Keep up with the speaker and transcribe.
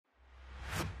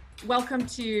Welcome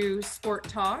to Sport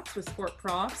Talks with Sport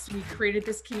Profs. We created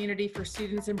this community for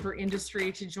students and for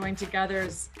industry to join together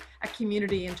as a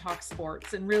community and talk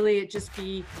sports. And really it just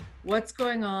be what's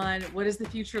going on, what is the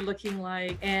future looking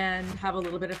like, and have a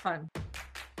little bit of fun.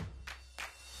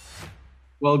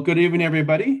 Well, good evening,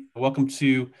 everybody. Welcome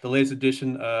to the latest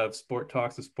edition of Sport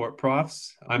Talks with Sport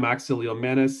Profs. I'm Axelio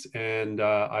Manis, and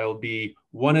I'll be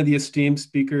one of the esteemed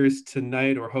speakers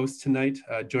tonight, or hosts tonight.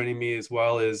 Joining me as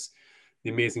well is the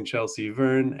amazing Chelsea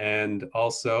Verne and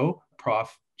also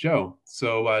Prof. Joe.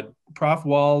 So Prof.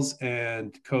 Walls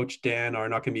and Coach Dan are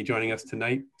not going to be joining us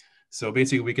tonight. So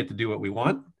basically, we get to do what we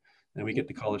want, and we get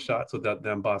to call the shots without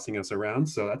them bossing us around.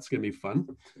 So that's going to be fun.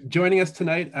 Joining us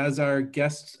tonight as our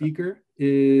guest speaker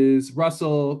is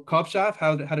Russell Kopshoff.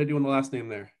 How did I do on the last name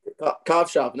there?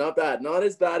 Kopshoff, not bad. Not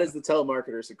as bad as the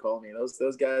telemarketers would call me.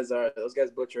 Those guys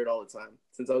butcher it all the time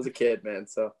since I was a kid, man.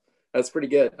 So that's pretty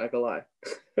good. Not gonna lie.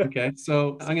 Okay,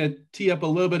 so I'm gonna tee up a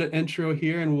little bit of intro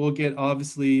here, and we'll get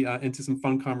obviously into some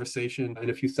fun conversation in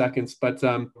a few seconds. But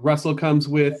Russell comes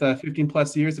with 15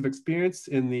 plus years of experience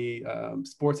in the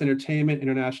sports entertainment,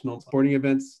 international sporting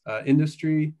events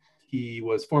industry. He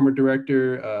was former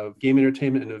director of game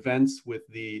entertainment and events with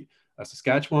the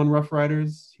Saskatchewan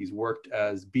Roughriders. He's worked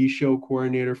as B-show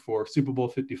coordinator for Super Bowl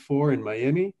 54 in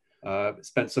Miami.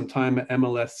 Spent some time at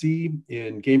MLSC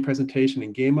in game presentation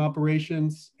and game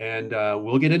operations. And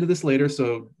we'll get into this later,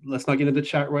 so let's not get into the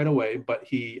chat right away. But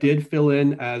he did fill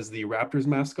in as the Raptors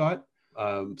mascot.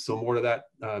 So more to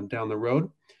that down the road.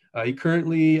 He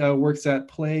currently works at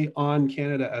Play On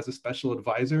Canada as a special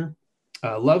advisor.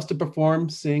 Loves to perform,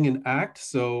 sing, and act,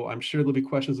 so I'm sure there'll be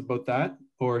questions about that,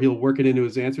 or he'll work it into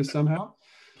his answers somehow.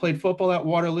 Played football at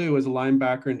Waterloo as a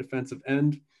linebacker and defensive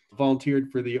end. Volunteered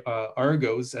for the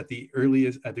Argos at the early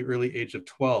age of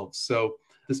 12. So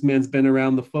this man's been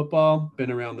around the football, been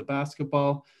around the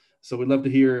basketball. So we'd love to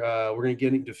hear. We're going to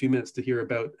get into a few minutes to hear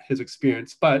about his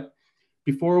experience. But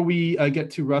before we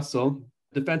get to Russell,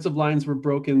 defensive lines were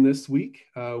broken this week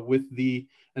with the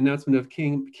announcement of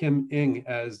Kim Ng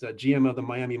as GM of the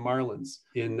Miami Marlins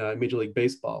in Major League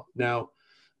Baseball. Now,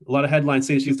 a lot of headlines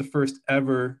say she's the first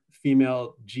ever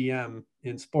female GM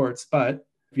in sports, but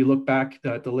if you look back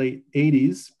at the late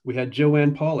 80s, we had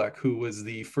Joanne Pollock, who was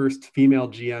the first female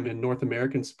GM in North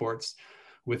American sports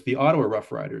with the Ottawa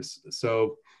Roughriders.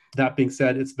 So that being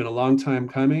said, it's been a long time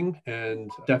coming and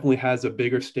definitely has a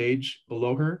bigger stage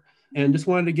below her. And just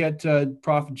wanted to get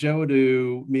Prof. Joe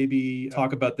to maybe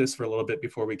talk about this for a little bit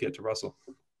before we get to Russell.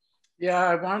 Yeah,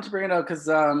 I wanted to bring it up because,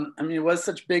 it was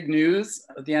such big news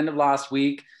at the end of last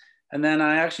week. And then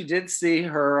I actually did see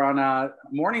her on a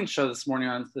morning show this morning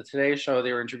on the Today Show.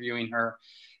 They were interviewing her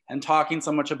and talking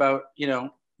so much about,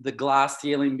 the glass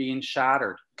ceiling being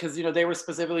shattered. Because, they were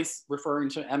specifically referring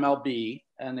to MLB,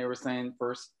 and they were saying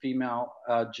first female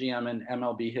GM in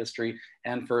MLB history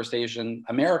and first Asian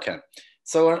American.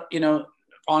 So,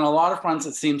 on a lot of fronts,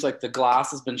 it seems like the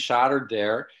glass has been shattered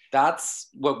there. That's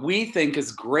what we think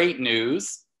is great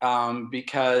news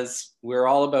because we're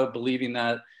all about believing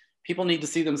that people need to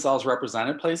see themselves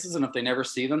represented places. And if they never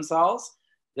see themselves,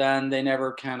 then they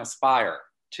never can aspire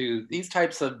to these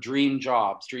types of dream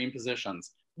jobs, dream positions.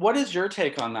 What is your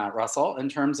take on that, Russell, in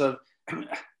terms of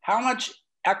how much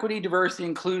equity, diversity,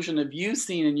 inclusion have you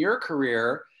seen in your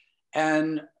career?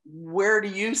 And where do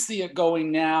you see it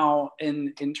going now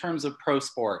in terms of pro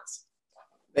sports?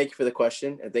 Thank you for the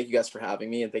question, and thank you guys for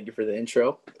having me, and thank you for the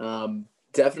intro.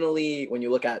 Definitely, when you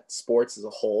look at sports as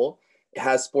a whole,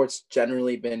 has sports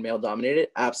generally been male-dominated?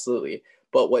 Absolutely.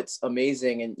 But what's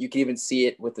amazing, and you can even see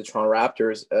it with the Toronto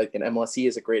Raptors, and MLSE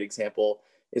is a great example,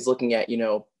 is looking at,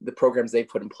 the programs they've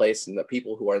put in place and the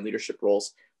people who are in leadership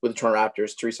roles with the Toronto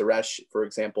Raptors. Teresa Resch, for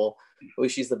example,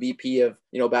 she's the VP of,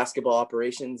 basketball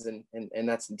operations, and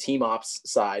that's the team ops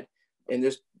side. And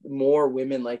there's more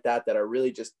women like that are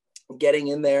really just getting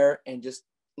in there and just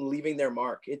leaving their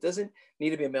mark. It doesn't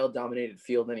need to be a male-dominated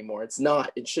field anymore. It's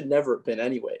not. It should never have been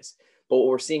anyways. But what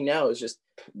we're seeing now is just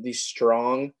these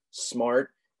strong,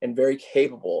 smart, and very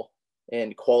capable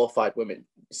and qualified women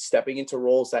stepping into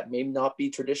roles that may not be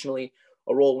traditionally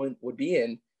a role women would be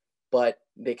in, but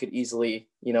they could easily,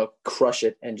 crush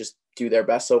it and just do their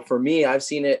best. So for me, I've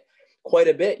seen it quite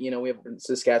a bit. We have in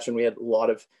Saskatchewan, we had a lot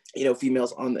of,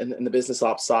 females in the business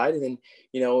ops side. And then,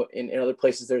 in other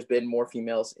places, there's been more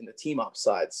females in the team ops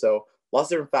side. So lots of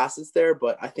different facets there,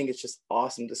 but I think it's just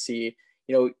awesome to see,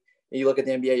 you look at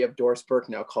the NBA, you have Doris Burke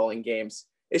now calling games.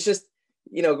 It's just,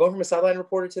 going from a sideline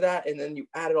reporter to that, and then you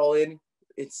add it all in,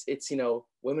 it's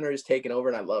women are just taking over,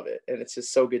 and I love it. And it's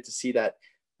just so good to see that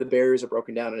the barriers are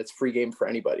broken down and it's free game for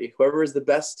anybody. Whoever is the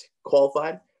best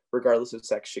qualified, regardless of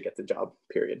sex, should get the job,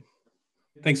 period.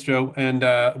 Thanks, Joe.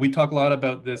 And we talk a lot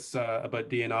about this, about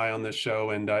D&I on this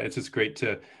show, and it's just great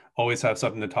to always have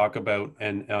something to talk about,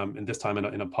 and this time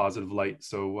in a positive light.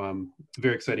 So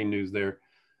very exciting news there.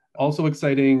 Also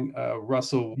exciting,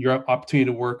 Russell, your opportunity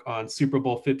to work on Super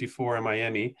Bowl 54 in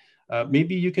Miami.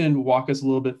 Maybe you can walk us a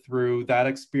little bit through that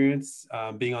experience,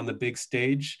 being on the big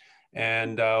stage,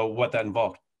 and what that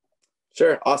involved.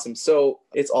 Sure. Awesome. So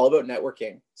it's all about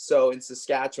networking. So in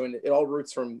Saskatchewan, it all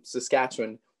roots from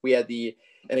Saskatchewan. We had the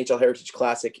NHL Heritage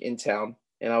Classic in town,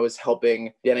 and I was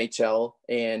helping the NHL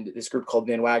and this group called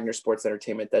Van Wagner Sports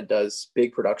Entertainment that does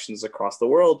big productions across the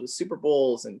world with Super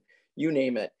Bowls and you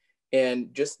name it.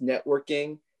 And just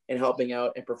networking and helping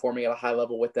out and performing at a high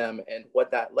level with them. And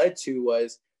what that led to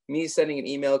was me sending an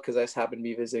email, because I just happened to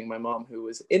be visiting my mom, who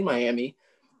was in Miami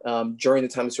during the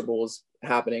time the Super Bowl was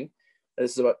happening.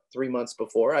 This is about 3 months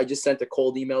before. I just sent a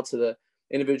cold email to the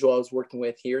individual I was working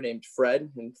with here named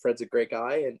Fred, and Fred's a great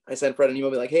guy. And I sent Fred an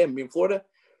email, be like, hey, I'm in Florida.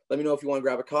 Let me know if you want to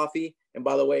grab a coffee. And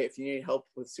by the way, if you need help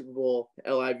with Super Bowl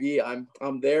LIV,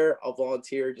 I'm there. I'll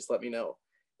volunteer. Just let me know.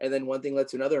 And then one thing led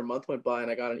to another. A month went by,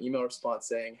 and I got an email response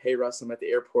saying, hey, Russ, I'm at the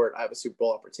airport. I have a Super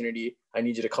Bowl opportunity. I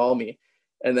need you to call me.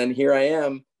 And then here I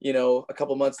am, a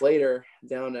couple months later,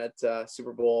 down at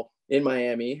Super Bowl in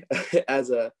Miami as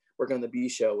working on the B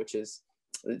show, which is,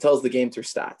 it tells the game through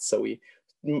stats. So we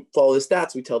follow the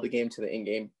stats. We tell the game to the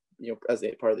in-game, as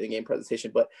a part of the in-game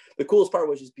presentation. But the coolest part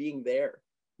was just being there.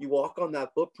 You walk on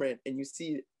that footprint and you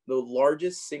see the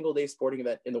largest single-day sporting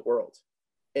event in the world,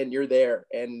 and you're there.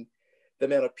 And the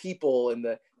amount of people and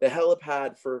the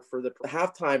helipad for the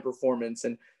halftime performance.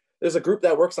 And there's a group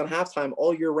that works on halftime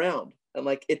all year round. And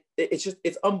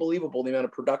it's unbelievable, the amount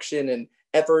of production and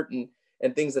effort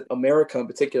and things that America in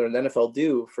particular and the NFL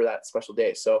do for that special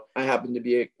day. So I happened to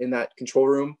be in that control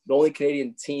room, the only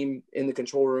Canadian team in the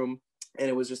control room. And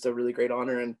it was just a really great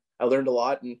honor. And I learned a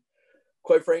lot. And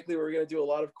quite frankly, we're going to do a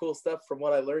lot of cool stuff from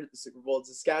what I learned at the Super Bowl in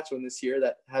Saskatchewan this year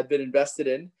that had been invested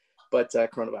in, but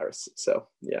coronavirus. So,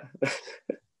 yeah.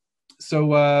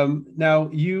 So now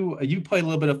you played a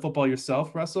little bit of football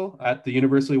yourself, Russell, at the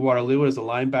University of Waterloo as a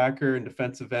linebacker and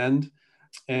defensive end.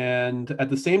 And at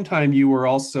the same time, you were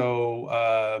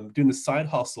also doing the side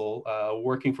hustle,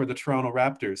 working for the Toronto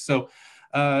Raptors. So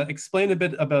explain a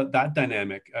bit about that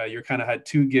dynamic. You kind of had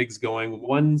two gigs going.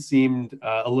 One seemed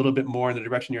a little bit more in the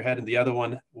direction you're headed, and the other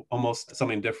one almost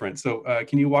something different. So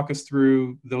can you walk us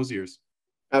through those years?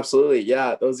 Absolutely.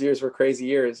 Yeah, those years were crazy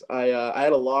years. I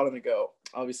had a lot on the go.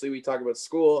 Obviously, we talk about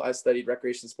school. I studied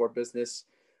recreation sport business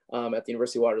at the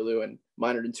University of Waterloo and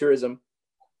minored in tourism.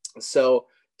 So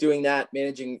doing that,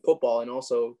 managing football, and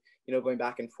also, going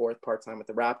back and forth part-time with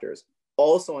the Raptors.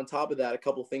 Also, on top of that, a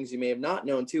couple of things you may have not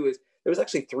known too is there was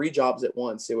actually 3 jobs at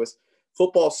once. It was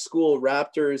football, school,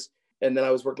 Raptors, and then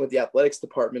I was working with the athletics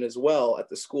department as well at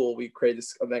the school. We created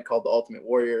this event called the Ultimate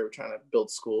Warrior. We're trying to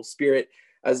build school spirit.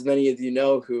 As many of you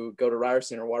know who go to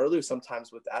Ryerson or Waterloo,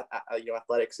 sometimes with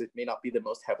athletics, it may not be the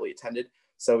most heavily attended.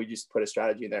 So we just put a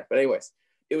strategy in there. But anyways,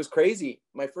 it was crazy.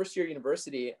 My first year at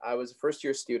university, I was a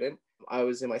first-year student. I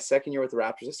was in my second year with the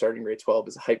Raptors. I started in grade 12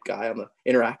 as a hype guy on the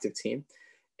interactive team.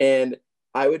 And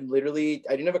I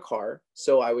didn't have a car,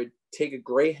 so I would take a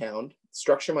Greyhound,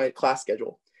 structure my class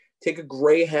schedule, take a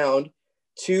Greyhound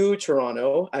to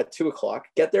Toronto at 2:00,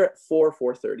 get there at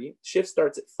 4:30. Shift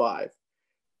starts at 5.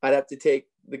 I'd have to take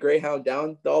the Greyhound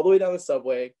down all the way down the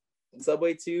subway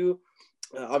to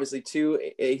obviously to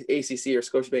ACC or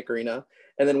Scotiabank Arena,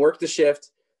 and then work the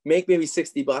shift, make maybe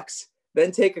 $60,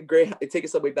 then take a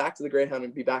subway back to the Greyhound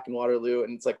and be back in Waterloo.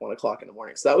 And it's like 1:00 in the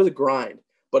morning. So that was a grind,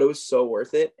 but it was so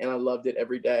worth it. And I loved it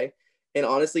every day. And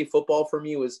honestly, football for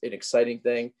me was an exciting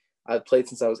thing. I've played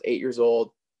since I was 8 years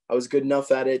old. I was good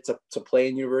enough at it to play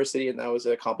in university. And that was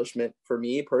an accomplishment for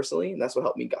me personally. And that's what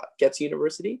helped me get to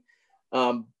university.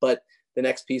 But the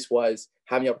next piece was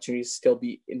having the opportunity to still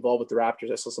be involved with the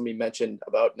Raptors. I saw somebody mention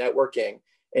about networking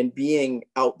and being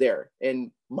out there.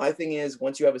 And my thing is,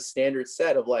 once you have a standard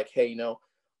set of like, hey,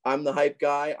 I'm the hype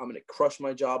guy, I'm going to crush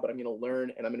my job, but I'm going to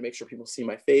learn and I'm going to make sure people see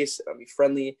my face and I'm going to be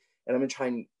friendly and I'm going to try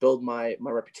and build my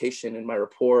reputation and my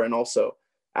rapport and also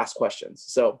ask questions.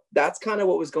 So that's kind of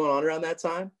what was going on around that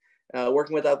time.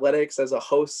 Working with athletics as a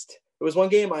host. It was one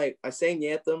game I sang the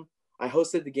anthem. I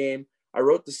hosted the game. I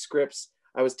wrote the scripts.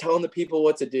 I was telling the people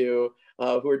what to do,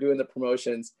 who are doing the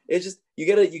promotions. It's just, you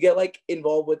get like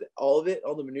involved with all of it,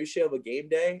 all the minutiae of a game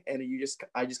day. And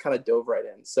I just kind of dove right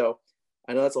in. So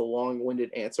I know that's a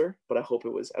long-winded answer, but I hope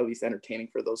it was at least entertaining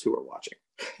for those who are watching.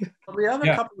 We have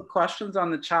a couple of questions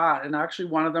on the chat, and actually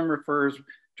one of them refers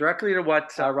directly to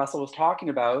what Russell was talking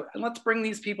about. And let's bring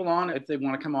these people on if they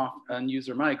want to come off and use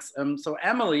their mics. So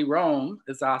Emily Rome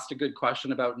has asked a good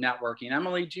question about networking.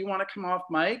 Emily, do you want to come off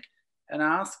mic and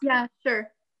ask? Yeah, sure.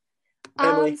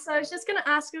 Emily. So I was just going to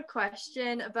ask a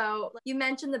question about, you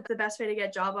mentioned that the best way to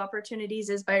get job opportunities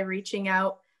is by reaching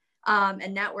out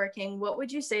and networking. What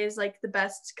would you say is like the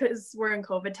best, because we're in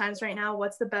COVID times right now,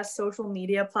 what's the best social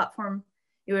media platform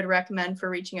you would recommend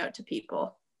for reaching out to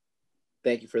people?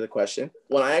 Thank you for the question.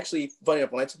 When I actually, funny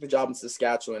enough, when I took the job in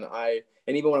Saskatchewan,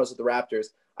 and even when I was with the Raptors,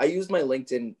 I used my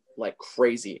LinkedIn like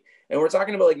crazy. And we're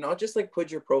talking about like, not just like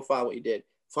put your profile, what you did,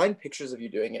 find pictures of you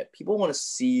doing it. People want to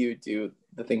see you do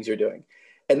the things you're doing.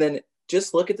 And then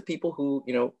just look at the people who,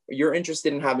 you know, you're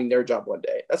interested in having their job one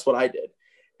day. That's what I did.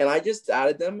 And I just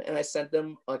added them and I sent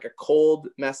them like a cold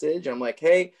message. I'm like,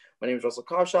 hey, my name is Russell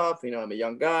Koshoff. You know, I'm a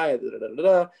young guy.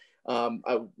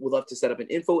 I would love to set up an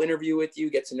info interview with you,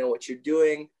 get to know what you're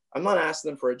doing. I'm not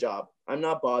asking them for a job. I'm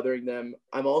not bothering them.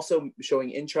 I'm also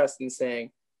showing interest in saying,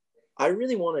 I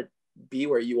really want to be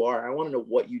where you are. I want to know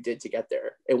what you did to get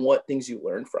there and what things you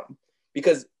learned from.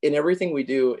 Because in everything we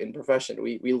do in profession,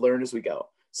 we learn as we go.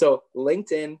 So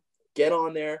LinkedIn, get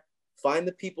on there, find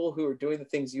the people who are doing the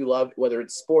things you love, whether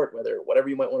it's sport, whatever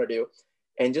you might want to do,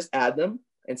 and just add them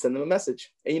and send them a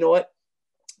message. And you know what?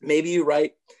 Maybe you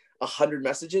write 100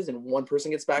 messages and one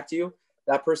person gets back to you.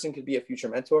 That person could be a future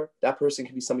mentor. That person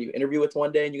could be somebody you interview with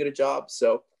one day and you get a job.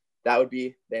 So that would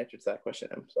be the answer to that question.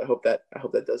 So I hope that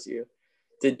does you.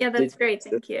 That's great.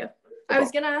 Thank you. I was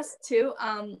going to ask too,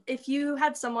 if you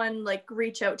had someone like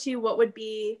reach out to you, what would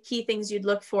be key things you'd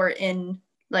look for in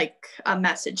like a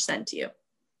message sent to you?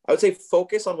 I would say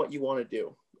focus on what you want to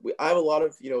do. I have a lot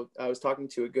of, I was talking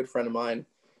to a good friend of mine.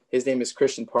 His name is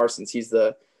Christian Parsons. He's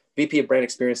the VP of brand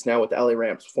experience now with the LA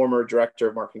Rams, former director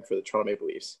of marketing for the Toronto Maple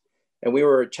Leafs. And we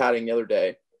were chatting the other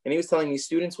day and he was telling me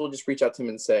students will just reach out to him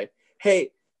and say,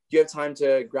 hey, do you have time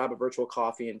to grab a virtual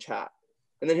coffee and chat?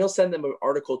 And then he'll send them an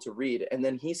article to read. And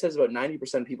then he says about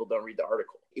 90% of people don't read the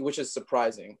article, which is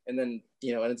surprising. And then,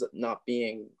 it ends up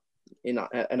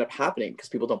end up happening because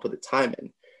people don't put the time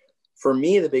in. For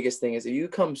me, the biggest thing is if you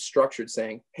come structured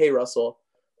saying, hey, Russell,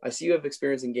 I see you have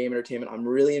experience in game entertainment. I'm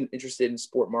really interested in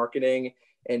sport marketing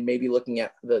and maybe looking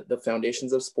at the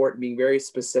foundations of sport and being very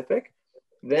specific,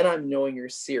 then I'm knowing you're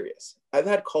serious. I've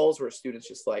had calls where students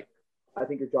just like, I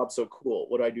think your job's so cool.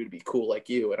 What do I do to be cool like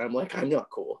you? And I'm like, I'm not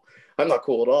cool. I'm not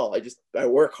cool at all. I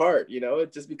work hard,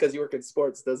 Just because you work in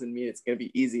sports doesn't mean it's going to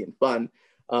be easy and fun.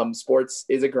 Sports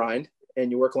is a grind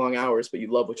and you work long hours, but you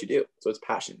love what you do. So it's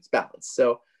passion, it's balance.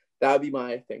 So that would be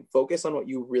my thing. Focus on what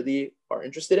you really are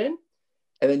interested in.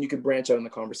 And then you can branch out in the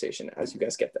conversation as you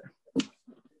guys get there.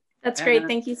 That's great.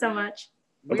 Thank you so much.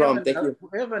 No problem. Thank you.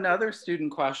 We have another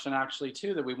student question actually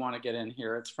too that we want to get in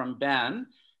here. It's from Ben.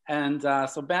 And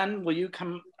so Ben, will you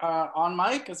come on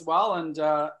mic as well and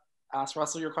ask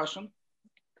Russell your question?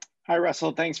 Hi,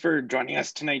 Russell. Thanks for joining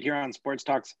us tonight here on Sports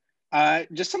Talks.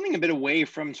 Just something a bit away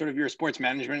from sort of your sports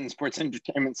management and sports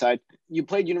entertainment side. You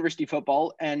played university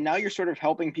football and now you're sort of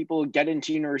helping people get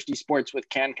into university sports with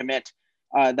Can Commit,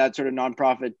 that sort of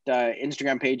nonprofit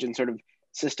Instagram page and sort of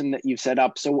system that you've set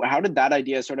up. So how did that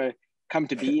idea sort of come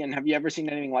to be and have you ever seen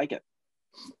anything like it?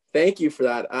 Thank you for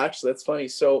that. Actually, that's funny.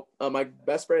 So my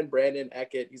best friend, Brandon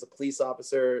Eckett, he's a police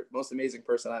officer, most amazing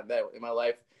person I've met in my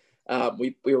life.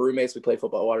 We were roommates. We played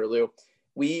football at Waterloo.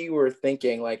 We were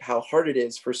thinking like how hard it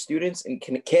is for students in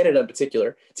Canada in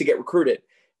particular to get recruited.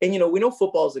 And, we know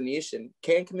football is a niche and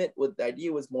Can Commit, what the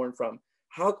idea was born from,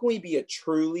 how can we be a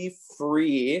truly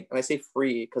free, and I say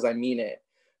free because I mean it,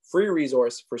 free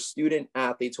resource for student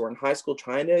athletes who are in high school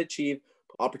trying to achieve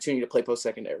opportunity to play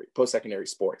post-secondary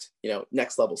sport,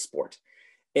 next level sport.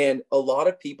 And a lot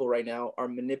of people right now are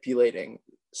manipulating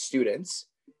students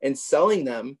and selling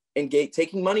them and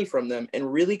taking money from them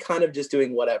and really kind of just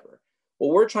doing whatever.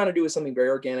 What we're trying to do is something very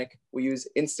organic. We use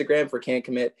Instagram for Can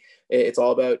Commit. It's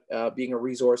all about being a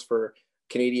resource for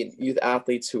Canadian youth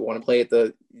athletes who want to play at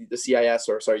the CIS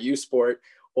or youth sport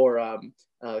or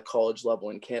college level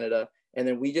in Canada. And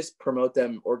then we just promote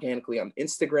them organically on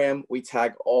Instagram. We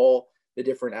tag all the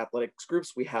different athletics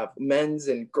groups. We have men's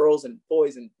and girls and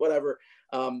boys and whatever,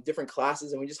 different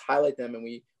classes. And we just highlight them and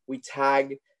we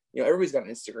tag, everybody's got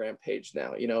an Instagram page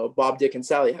now, Bob, Dick, and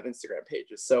Sally have Instagram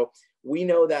pages. So we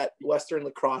know that Western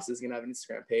Lacrosse is going to have an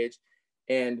Instagram page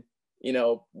and,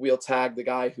 we'll tag the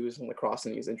guy who's in lacrosse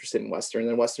and he's interested in Western, and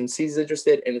then Western sees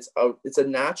interested. And it's a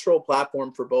natural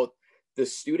platform for both the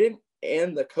student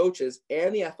and the coaches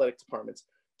and the athletic departments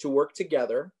to work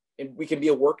together, and we can be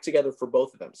a work together for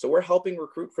both of them. So we're helping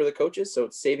recruit for the coaches. So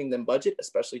it's saving them budget,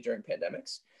 especially during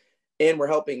pandemics. And we're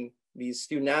helping these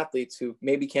student athletes who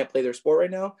maybe can't play their sport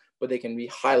right now, but they can be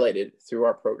highlighted through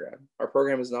our program. Our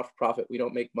program is not for profit. We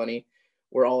don't make money.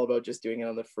 We're all about just doing it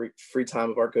on the free time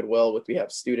of our goodwill. We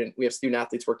have student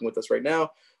athletes working with us right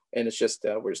now, and it's just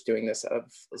we're just doing this out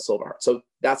of the soul of our heart. So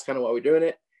that's kind of why we're doing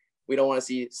it. We don't want to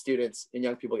see students and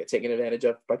young people get taken advantage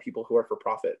of by people who are for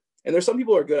profit. And there's some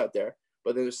people who are good out there,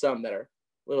 but there's some that are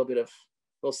a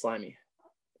little slimy.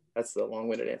 That's the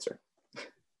long-winded answer.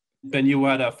 Ben, you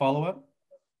had a follow-up?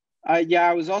 Yeah,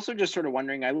 I was also just sort of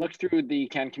wondering, I looked through the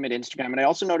Can Commit Instagram, and I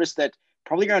also noticed that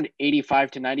probably around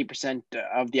 85 to 90%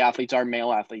 of the athletes are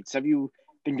male athletes. Have you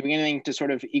been doing anything to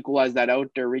sort of equalize that out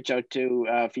or reach out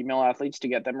to female athletes to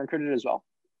get them recruited as well?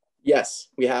 Yes,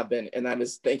 we have been. And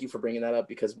thank you for bringing that up,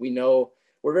 because we know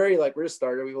we're just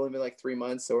started. We've only been like 3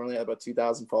 months, so we're only at about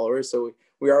 2,000 followers. So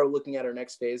we are looking at our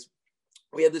next phase.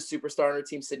 We have this superstar on our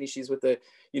team, Sydney. She's with the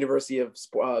University of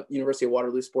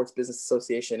Waterloo Sports Business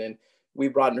Association, and we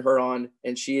brought her on,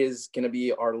 and she is going to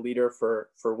be our leader for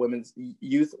women's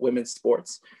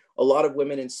sports. A lot of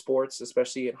women in sports,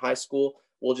 especially in high school,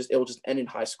 it will just end in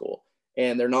high school,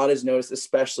 and they're not as noticed,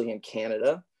 especially in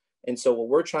Canada. And so what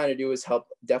we're trying to do is help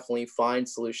definitely find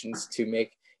solutions to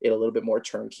make it a little bit more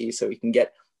turnkey, so we can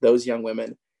get those young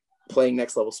women playing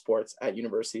next level sports at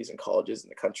universities and colleges in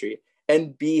the country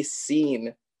and be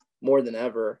seen more than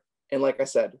ever. And like I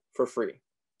said, for free.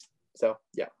 So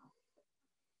yeah.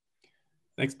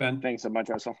 Thanks, Ben. Thanks so much,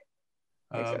 Russell.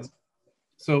 Thanks, guys.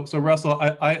 So Russell,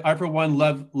 I for one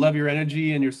love your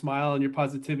energy and your smile and your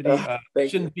positivity.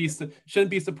 Shouldn't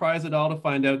be surprised at all to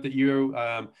find out that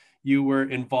you were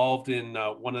involved in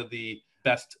one of the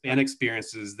best fan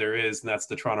experiences there is, and that's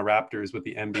the Toronto Raptors with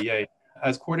the NBA.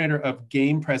 As coordinator of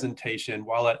game presentation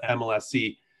while at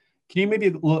MLSE, can you maybe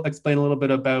explain a little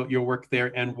bit about your work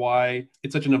there and why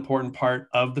it's such an important part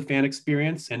of the fan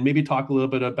experience, and maybe talk a little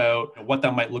bit about what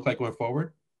that might look like going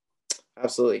forward?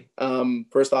 Absolutely.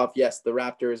 First off, yes, the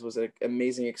Raptors was an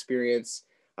amazing experience.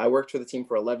 I worked for the team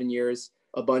for 11 years,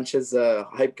 a bunch as a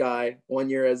hype guy, 1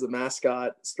 year as a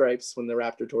mascot, Stripes, when the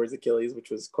Raptor tore his Achilles, which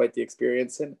was quite the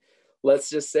experience. And let's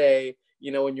just say,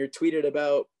 when you're tweeted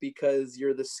about because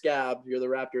you're the scab, you're the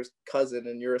Raptors' cousin,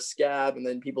 and you're a scab, and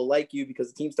then people like you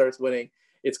because the team starts winning,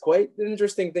 it's quite an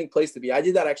interesting place to be. I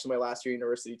did that actually my last year at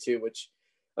university too, which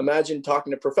imagine talking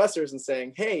to professors and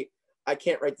saying, hey, I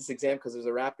can't write this exam because there's a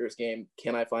Raptors game.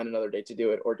 Can I find another day to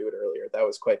do it or do it earlier? That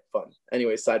was quite fun.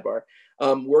 Anyway, sidebar.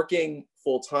 Working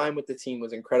full time with the team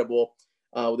was incredible.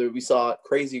 We saw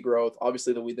crazy growth.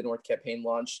 Obviously, the We the North campaign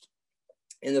launched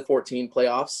in the 14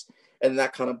 playoffs, and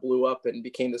that kind of blew up and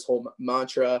became this whole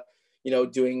mantra,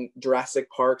 doing Jurassic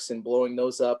Parks and blowing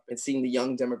those up and seeing the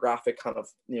young demographic kind of,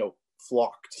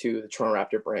 flock to the Toronto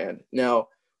Raptor brand. Now,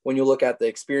 when you look at the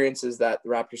experiences that the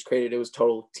Raptors created, it was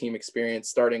total team experience,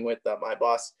 starting with my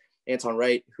boss, Anton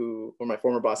Wright, my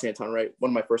former boss, Anton Wright, one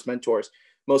of my first mentors,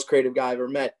 most creative guy I've ever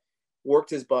met, worked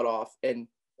his butt off. And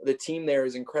the team there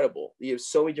is incredible. You have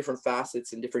so many different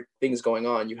facets and different things going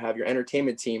on. You have your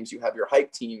entertainment teams, you have your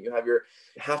hype team, you have your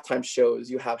halftime shows,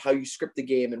 you have how you script the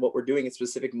game and what we're doing at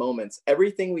specific moments.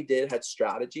 Everything we did had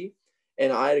strategy.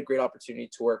 And I had a great opportunity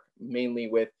to work mainly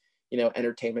with,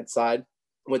 entertainment side.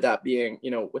 With that being,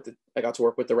 I got to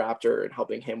work with the Raptor and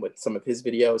helping him with some of his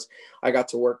videos. I got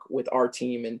to work with our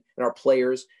team and our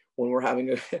players when we're having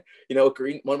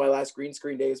one of my last green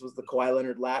screen days was the Kawhi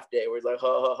Leonard laugh day, where he's like, ha,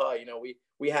 ha, ha.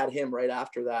 We had him right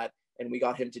after that, and we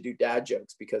got him to do dad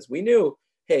jokes because we knew,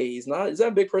 hey, he's not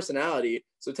a big personality.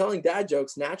 So telling dad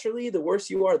jokes, naturally, the worse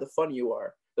you are, the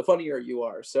funnier you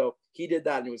are. So he did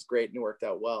that, and it was great, and it worked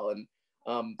out well. And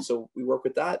so we work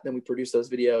with that, then we produce those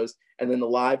videos, and then the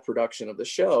live production of the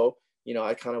show,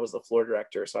 I kind of was the floor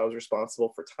director. So I was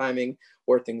responsible for timing,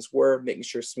 where things were, making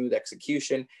sure smooth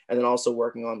execution, and then also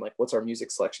working on what's our music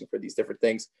selection for these different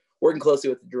things, working closely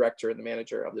with the director and the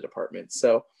manager of the department.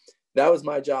 So that was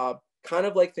my job. Kind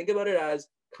of think about it as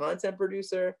content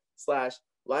producer /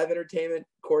 live entertainment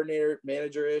coordinator,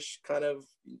 manager-ish kind of,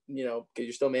 because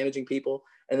you're still managing people,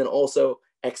 and then also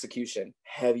execution,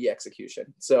 heavy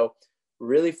execution. So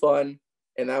really fun.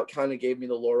 And that kind of gave me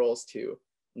the laurels to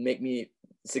make me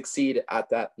succeed at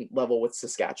that level with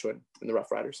Saskatchewan and the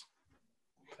Rough Riders.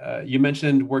 You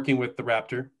mentioned working with the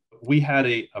Raptor. We had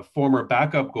a former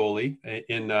backup goalie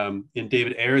in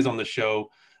David Ayres on the show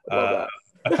a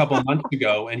couple of months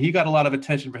ago, and he got a lot of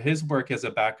attention for his work as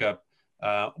a backup.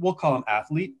 We'll call him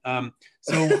athlete.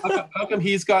 So how come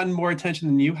he's gotten more attention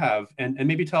than you have? And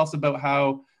maybe tell us about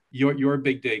how your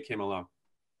big day came along.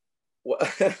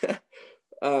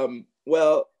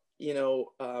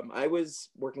 I was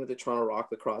working with the Toronto Rock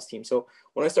lacrosse team. So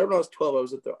when I started when I was 12, I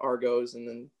was with the Argos, and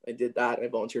then I did that, and I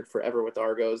volunteered forever with the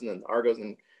Argos, and then the Argos,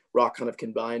 and Rock kind of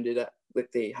combined it.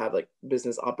 Like they had like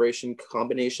business operation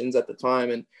combinations at the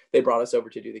time, and they brought us over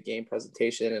to do the game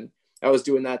presentation. And I was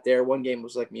doing that there. One game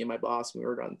was like me and my boss, and we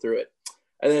were running through it.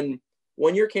 And then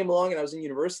one year came along and I was in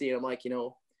university, and I'm like,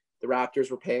 the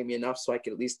Raptors were paying me enough so I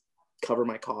could at least cover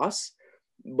my costs.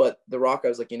 But the Rock, I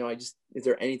was like, is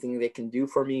there anything they can do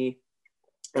for me?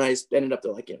 And I just ended up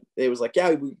there, like, it was like,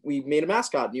 yeah, we made a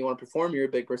mascot and you want to perform, you're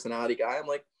a big personality guy. I'm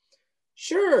like,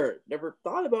 sure, never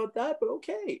thought about that, but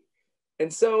okay.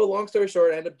 And so long story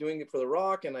short, I ended up doing it for the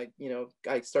Rock. And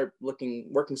I start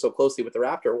working so closely with the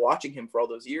Raptor, watching him for all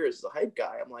those years as a hype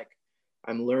guy. I'm like,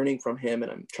 I'm learning from him,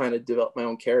 and I'm trying to develop my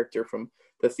own character from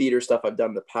the theater stuff I've done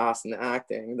in the past and the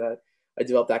acting, that I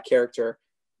developed that character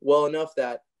well enough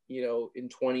that, in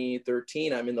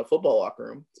 2013, I'm in the football locker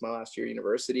room. It's my last year at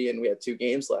university, and we had 2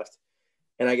 games left.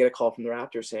 And I get a call from the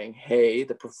Raptors saying, hey,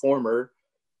 the performer,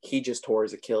 he just tore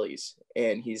his Achilles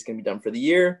and he's going to be done for the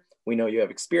year. We know you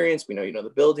have experience. We know you know the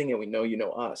building, and we know you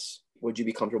know us. Would you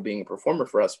be comfortable being a performer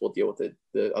for us? We'll deal with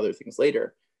the other things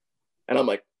later. And I'm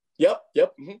like, yep.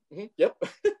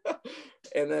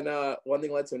 And then one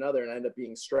thing led to another, and I ended up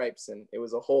being Stripes. And it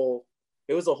was a whole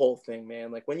thing,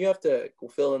 man. Like when you have to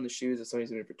fill in the shoes of somebody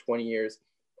who's been here for 20 years,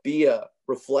 be a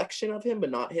reflection of him, but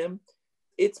not him,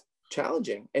 it's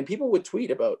challenging. And people would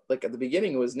tweet about, like at the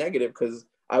beginning, it was negative because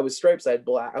I was Stripes. I had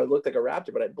black. I looked like a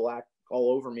Raptor, but I had black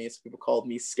all over me. So people called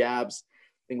me Scabs.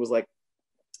 I think it was like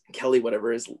Kelly,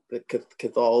 whatever is the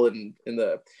Cathal in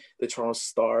the Toronto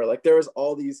Star. Like there was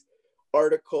all these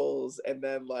articles and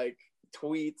then like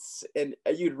tweets, and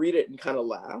you'd read it and kind of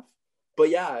laugh. But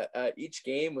yeah, each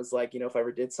game was like, if I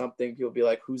ever did something, people would be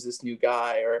like, who's this new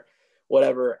guy or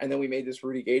whatever. And then we made this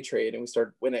Rudy Gay trade and we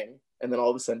started winning. And then all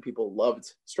of a sudden people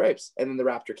loved Stripes. And then the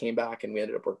Raptor came back and we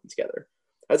ended up working together.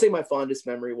 I'd say my fondest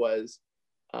memory was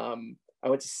I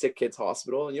went to Sick Kids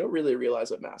Hospital, and you don't really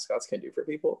realize what mascots can do for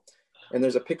people. And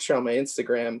there's a picture on my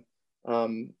Instagram,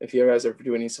 if you guys are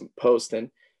doing some post, and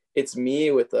it's me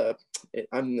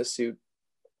I'm in the suit,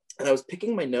 and I was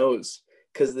picking my nose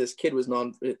because this kid was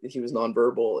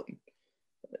nonverbal,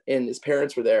 and his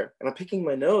parents were there, and I'm picking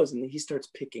my nose, and he starts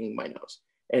picking my nose,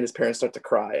 and his parents start to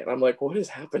cry, and I'm like, what is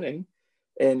happening?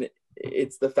 And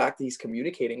it's the fact that he's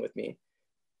communicating with me.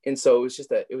 And so it was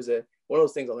just one of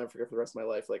those things I'll never forget for the rest of my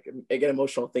life. Like I get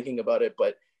emotional thinking about it,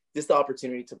 but just the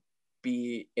opportunity to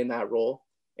be in that role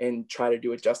and try to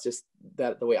do it justice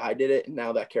that the way I did it. And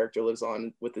now that character lives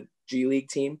on with the G League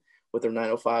team with their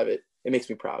 905. It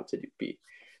makes me proud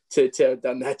to have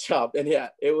done that job. And yeah,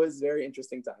 it was very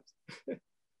interesting times.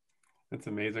 That's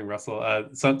amazing, Russell.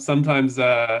 Sometimes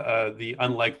the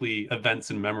unlikely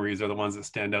events and memories are the ones that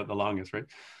stand out the longest, right?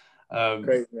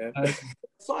 Great, man. I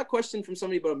saw a question from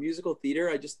somebody about musical theater.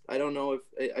 I don't know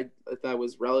if that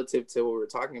was relative to what we were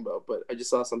talking about, but I just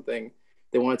saw something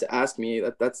they wanted to ask me.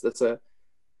 That's a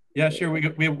yeah, sure. We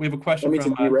have a question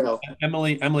from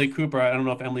Emily Cooper. I don't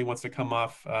know if Emily wants to come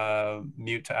off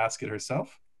mute to ask it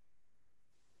herself.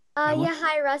 Yeah,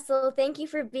 hi Russell. Thank you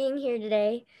for being here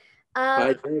today.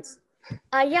 Hi, thanks.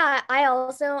 Yeah, I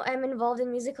also am involved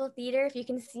in musical theater. If you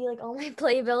can see like all my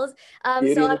playbills.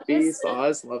 Beauty and the Beast,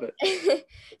 Oz, love it.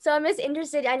 So I'm just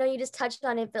interested. I know you just touched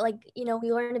on it, but like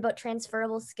we learned about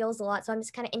transferable skills a lot. So I'm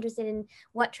just kind of interested in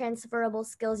what transferable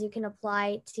skills you can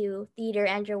apply to theater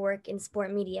and your work in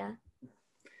sport media.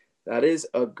 That is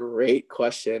a great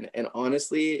question, and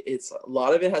honestly, a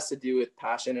lot of it has to do with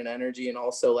passion and energy, and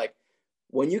also like,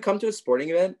 when you come to a sporting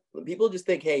event, people just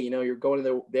think, hey, you're going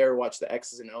there to watch the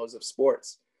X's and O's of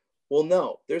sports. Well,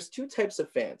 no, there's 2 types of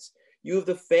fans. You have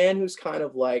the fan who's kind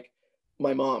of like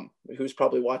my mom, who's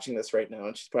probably watching this right now,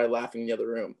 and she's probably laughing in the other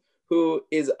room, who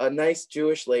is a nice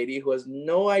Jewish lady who has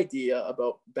no idea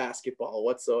about basketball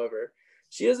whatsoever.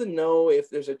 She doesn't know if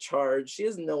there's a charge. She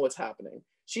doesn't know what's happening.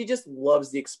 She just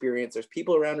loves the experience. There's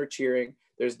people around her cheering.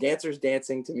 There's dancers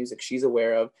dancing to music she's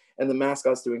aware of, and the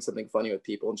mascot's doing something funny with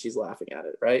people and she's laughing at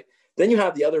it, right? Then you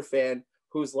have the other fan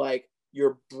who's like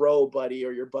your bro buddy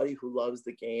or your buddy who loves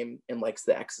the game and likes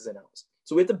the X's and O's.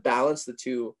 So we have to balance the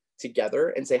 2 together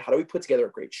and say, how do we put together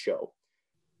a great show?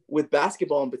 With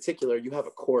basketball in particular, you have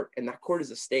a court, and that court is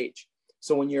a stage.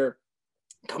 So when you're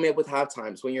coming up with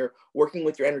halftimes, when you're working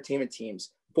with your entertainment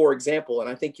teams, for example, and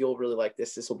I think you'll really like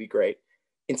this will be great.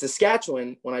 In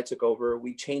Saskatchewan, when I took over,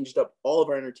 we changed up all of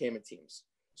our entertainment teams.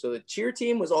 So the cheer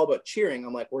team was all about cheering.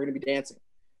 I'm like, we're going to be dancing,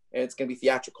 and it's going to be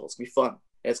theatrical. It's going to be fun,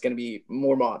 and it's going to be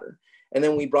more modern. And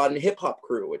then we brought in a hip hop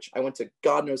crew, which I went to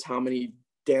God knows how many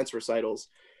dance recitals.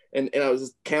 And I was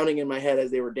just counting in my head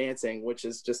as they were dancing, which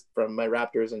is just from my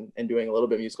Raptors and doing a little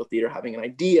bit of musical theater, having an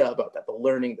idea about that, the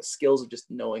learning, the skills of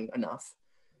just knowing enough.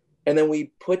 And then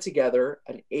we put together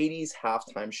an 80s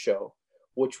halftime show,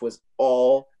 which was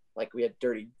all Like we had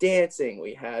Dirty Dancing,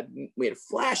 we had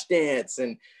Flash Dance,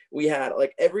 and we had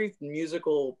like every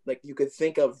musical like you could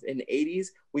think of in the 80s,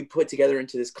 we put together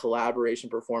into this collaboration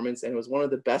performance. And it was one of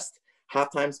the best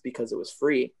halftimes because it was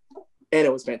free and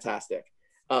it was fantastic.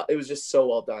 It was just so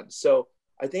well done. So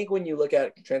I think when you look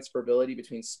at transferability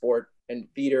between sport and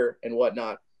theater and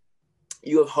whatnot,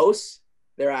 you have hosts,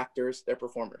 they're actors, they're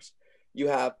performers. You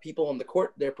have people on the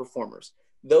court, they're performers.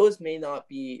 Those may not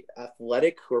be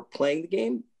athletic who are playing the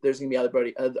game. There's going to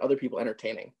be other people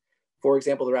entertaining. For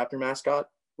example, the Raptor mascot,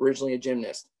 originally a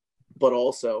gymnast, but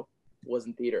also was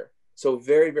in theater. So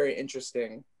very, very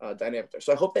interesting dynamic there.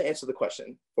 So I hope that answered the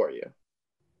question for you.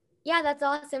 Yeah, that's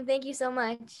awesome. Thank you so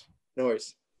much. No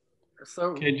worries.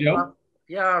 So, Okay, Joe?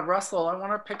 yeah, Russell, I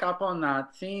want to pick up on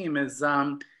that theme is,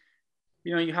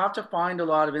 you have to find a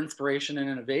lot of inspiration and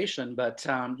innovation, but,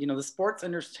 the sports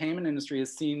entertainment industry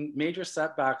has seen major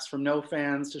setbacks from no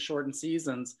fans to shortened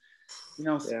seasons,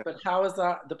 Yeah. But how has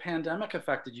the pandemic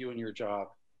affected you and your job?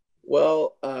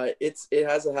 Well, it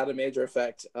has had a major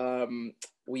effect. I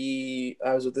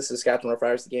was with the Saskatchewan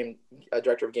Roughriders, the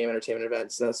director of game entertainment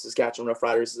events. The Saskatchewan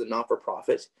Roughriders is a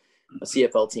not-for-profit, a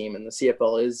CFL team, and the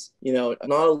CFL is,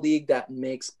 not a league that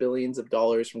makes billions of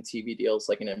dollars from TV deals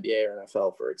like an NBA or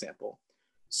NFL, for example.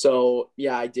 So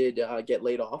yeah, I did get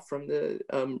laid off from the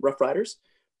Roughriders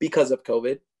because of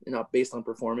COVID, not based on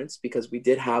performance, because we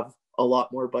did have a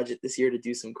lot more budget this year to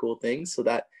do some cool things. So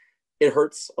that it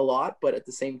hurts a lot, but at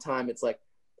the same time, it's like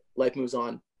life moves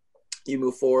on. You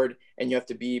move forward and you have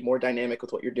to be more dynamic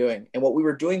with what you're doing. And what we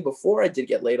were doing before I did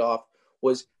get laid off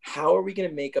was how are we going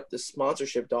to make up the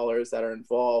sponsorship dollars that are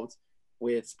involved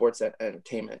with sports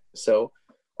entertainment? So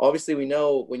obviously we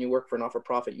know when you work for a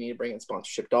not-for-profit, you need to bring in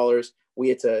sponsorship dollars. We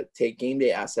had to take game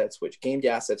day assets, which game day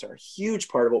assets are a huge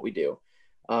part of what we do.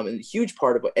 And a huge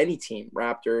part of what any team,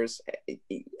 Raptors,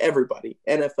 everybody,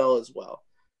 NFL as well,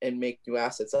 and make new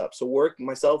assets up. So working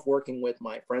with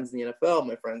my friends in the NFL,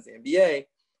 my friends in the NBA,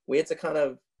 we had to kind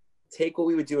of take what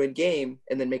we would do in game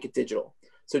and then make it digital.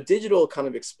 So digital kind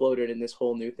of exploded in this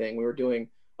whole new thing. We were doing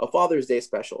a Father's Day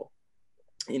special,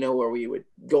 where we would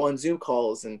go on Zoom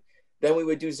calls and then we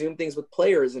would do Zoom things with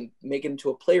players and make it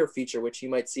into a player feature, which you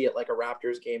might see at like a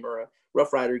Raptors game or a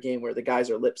Rough Rider game where the guys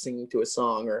are lip singing to a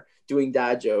song or doing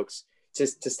dad jokes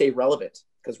just to stay relevant,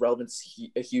 because relevance is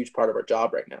a huge part of our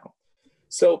job right now.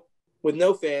 So with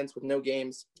no fans, with no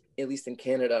games, at least in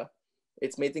Canada,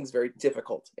 it's made things very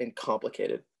difficult and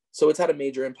complicated. So it's had a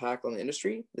major impact on the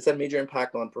industry. It's had a major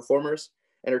impact on performers,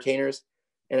 entertainers,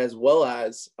 and as well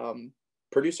as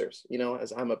producers,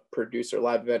 as I'm a producer,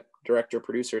 live event director,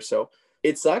 producer. So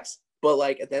it sucks. But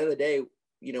like at the end of the day,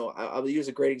 I'll use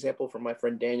a great example from my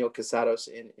friend Daniel Casados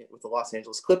with the Los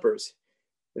Angeles Clippers.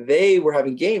 They were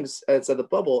having games outside the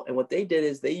bubble. And what they did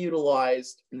is they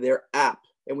utilized their app.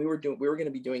 And we were going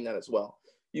to be doing that as well.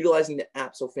 Utilizing the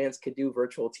app so fans could do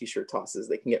virtual t-shirt tosses.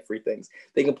 They can get free things.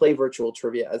 They can play virtual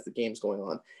trivia as the game's going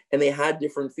on. And they had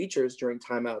different features during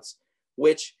timeouts,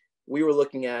 which we were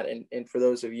looking at. And for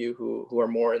those of you who are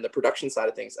more in the production side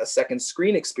of things, a second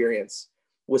screen experience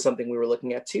was something we were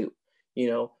looking at too.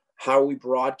 How are we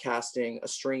broadcasting a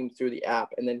stream through the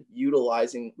app and then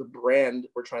utilizing the brand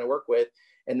we're trying to work with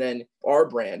and then our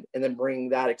brand and then bringing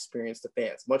that experience to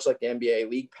fans, much like the NBA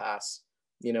League Pass.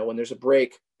 When there's a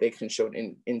break, they can show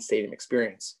an in-stadium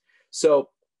experience. So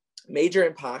major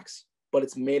impacts, but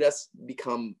it's made us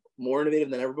become more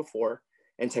innovative than ever before,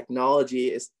 and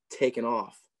technology is taken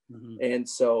off. Mm-hmm. And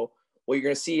so what you're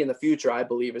going to see in the future, I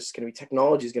believe, is going to be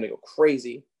technology is going to go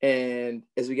crazy. And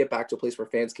as we get back to a place where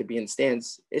fans could be in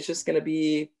stands, it's just going to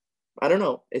be, I don't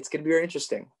know, it's going to be very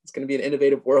interesting. It's going to be an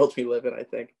innovative world we live in, I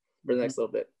think, for the next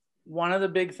little bit. One of the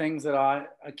big things that I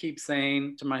keep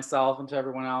saying to myself and to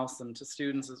everyone else and to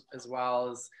students as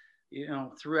well is,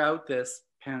 throughout this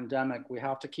pandemic, we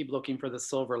have to keep looking for the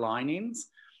silver linings,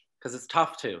 because it's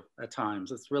tough to at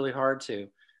times. It's really hard to,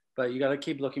 but you got to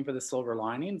keep looking for the silver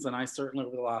linings. And I certainly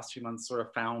over the last few months sort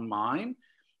of found mine.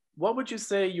 What would you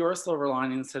say your silver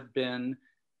linings have been,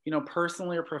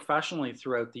 personally or professionally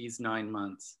throughout these 9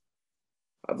 months?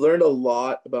 I've learned a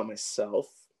lot about myself.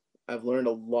 I've learned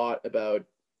a lot about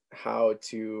how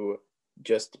to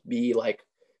just be like,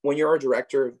 when you're a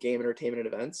director of game entertainment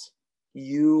and events,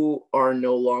 you are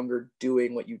no longer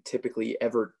doing what you typically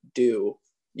ever do.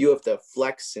 You have to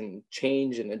flex and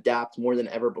change and adapt more than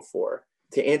ever before.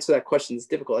 To answer that question is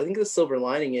difficult. I think the silver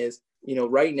lining is,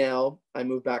 right now I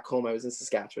moved back home. I was in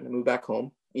Saskatchewan. I moved back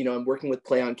home. I'm working with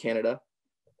Play On Canada,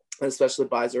 a special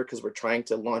advisor, because we're trying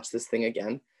to launch this thing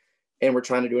again. And we're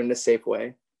trying to do it in a safe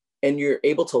way. And you're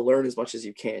able to learn as much as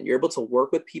you can. You're able to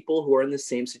work with people who are in the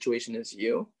same situation as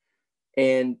you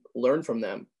and learn from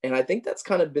them. And I think that's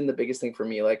kind of been the biggest thing for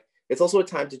me. Like, it's also a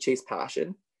time to chase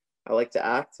passion. I like to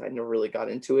act. I never really got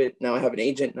into it. Now I have an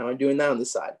agent. Now I'm doing that on the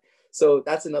side. So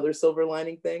that's another silver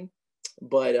lining thing.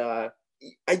 But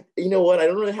you know what? I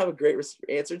don't really have a great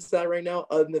answer to that right now,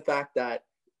 other than the fact that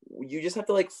you just have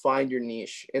to like find your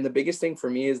niche. And the biggest thing for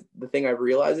me is the thing I've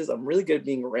realized is I'm really good at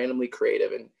being randomly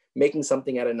creative and making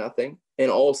something out of nothing.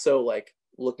 And also like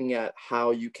looking at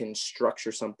how you can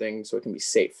structure something so it can be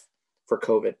safe for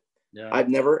COVID. Yeah. I've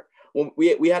never, well,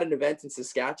 we had an event in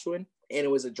Saskatchewan and it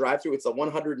was a drive-through. It's the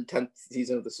 110th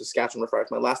season of the Saskatchewan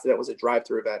Roughriders. My last event was a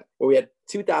drive-through event where we had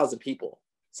 2,000 people,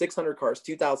 600 cars,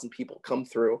 2,000 people come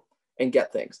through and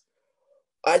get things.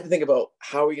 I had to think about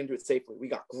how are we going to do it safely. We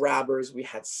got grabbers. We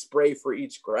had spray for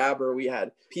each grabber. We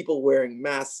had people wearing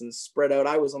masks and spread out.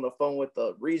 I was on the phone with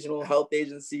the regional health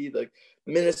agency, the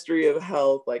Ministry of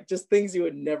Health, like just things you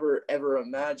would never, ever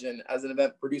imagine as an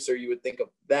event producer. You would think of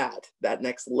that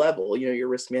next level, you know, your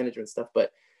risk management stuff.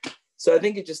 But so I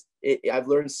think I've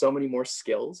learned so many more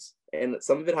skills, and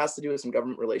some of it has to do with some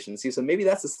government relations. So maybe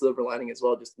that's the silver lining as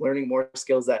well, just learning more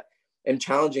skills that and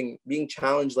being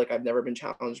challenged like I've never been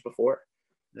challenged before.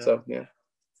 Yeah. So, yeah.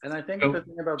 And I think So, the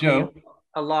thing about Joe, being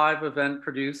a live event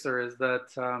producer is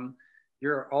that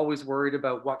you're always worried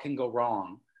about what can go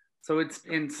wrong. So it's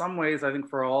in some ways, I think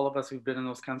for all of us who've been in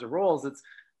those kinds of roles, it's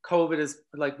COVID is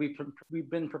like we've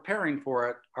been preparing for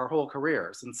it our whole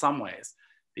careers in some ways,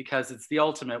 because it's the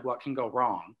ultimate what can go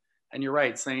wrong. And you're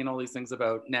right, saying all these things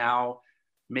about now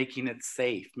making it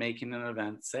safe, making an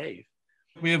event safe.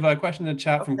 We have a question in the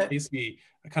chat from Casey,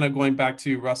 kind of going back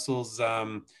to Russell's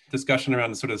discussion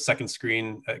around the sort of second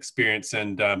screen experience,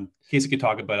 and Casey could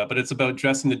talk about it, but it's about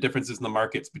addressing the differences in the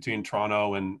markets between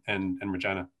Toronto and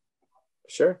Regina.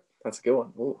 Sure, that's a good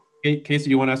one. Ooh. Casey,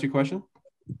 do you want to ask your question?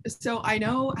 So I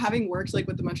know, having worked like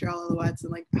with the Montreal Alouettes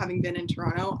and like having been in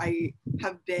Toronto, I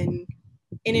have been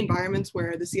in environments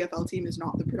where the CFL team is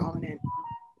not the predominant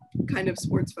kind of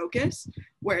sports focus,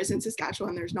 whereas in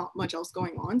Saskatchewan there's not much else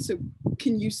going on. So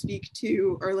can you speak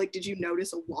to, or like, did you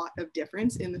notice a lot of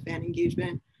difference in the fan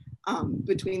engagement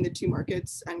between the two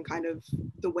markets and kind of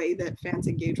the way that fans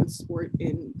engage with sport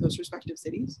in those respective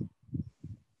cities?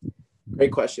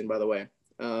 Great question, by the way.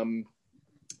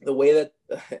 The way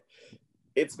that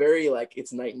it's very like,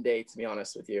 it's night and day, to be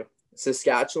honest with you.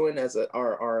 Saskatchewan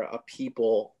are a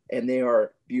people, and they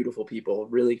are beautiful people,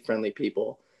 really friendly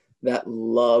people that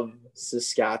love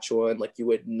Saskatchewan like you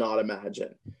would not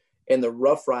imagine. And the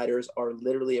Rough Riders are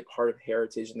literally a part of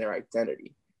heritage and their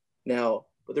identity. Now,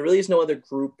 but there really is no other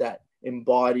group that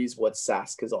embodies what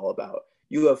Sask is all about.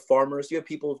 You have farmers, you have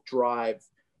people who drive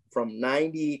from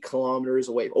 90 kilometers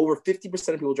away. Over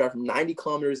 50% of people drive from 90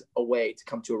 kilometers away to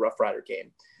come to a Rough Rider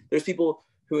game. There's people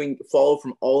who follow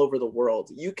from all over the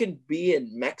world. You can be in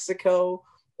Mexico,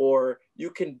 or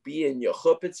you can be in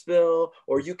Yehuppetsville,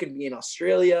 or you can be in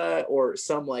Australia or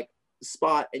some like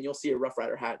spot, and you'll see a Rough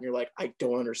Rider hat and you're like, I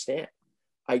don't understand.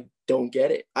 I don't get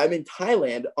it. I'm in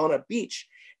Thailand on a beach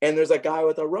and there's a guy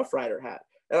with a Rough Rider hat.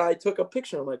 And I took a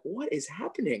picture. I'm like, what is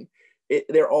happening?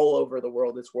 They're all over the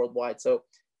world. It's worldwide. So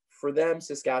for them,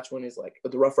 Saskatchewan is like,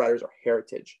 the Rough Riders are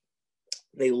heritage.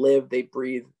 They live, they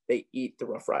breathe, they eat the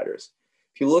Rough Riders.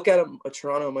 If you look at a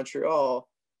Toronto, Montreal,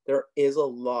 there is a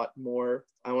lot more,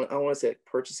 I want to say like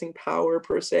purchasing power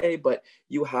per se, but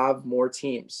you have more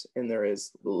teams and there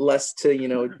is less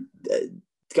to,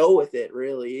 go with it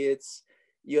really.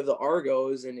 You have the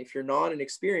Argos, and if you're not an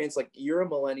experience, like you're a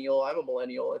millennial, I'm a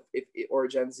millennial, or a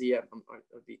Gen Z, I'd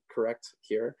be correct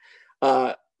here.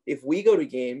 If we go to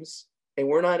games and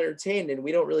we're not entertained and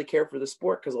we don't really care for the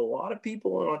sport, because a lot of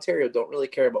people in Ontario don't really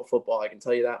care about football, I can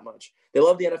tell you that much. They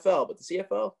love the NFL, but the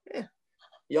CFL,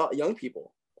 young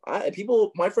people.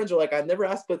 My friends are like, I've never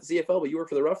asked about the CFL, but you work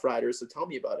for the Rough Riders, so tell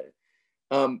me about it.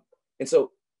 And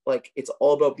so like, it's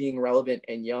all about being relevant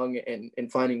and young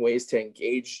and finding ways to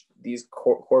engage these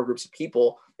core groups of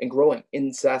people and growing.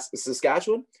 In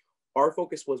Saskatchewan, our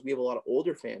focus was, we have a lot of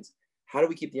older fans. How do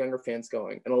we keep the younger fans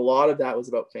going? And a lot of that was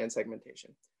about fan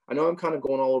segmentation. I know I'm kind of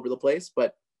going all over the place,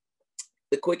 but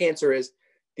the quick answer is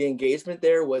the engagement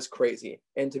there was crazy.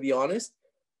 And to be honest,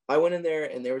 I went in there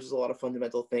and there was just a lot of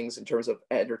fundamental things in terms of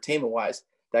entertainment wise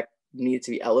that needed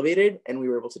to be elevated. And we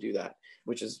were able to do that,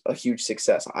 which is a huge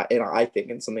success. I think,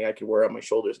 and something I could wear on my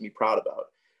shoulders and be proud about.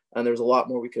 And there's a lot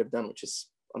more we could have done, which is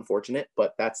unfortunate,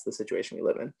 but that's the situation we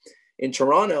live in. In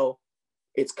Toronto,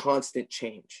 it's constant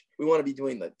change. We want to be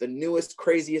doing the newest,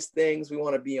 craziest things. We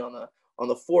want to be on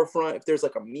the forefront. If there's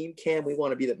like a meme cam, we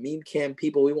want to be the meme cam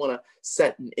people. We want to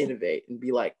set and innovate and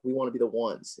be like, we want to be the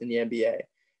ones in the NBA.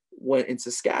 When in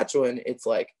Saskatchewan, it's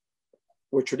like,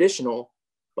 we're traditional,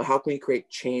 but how can we create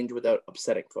change without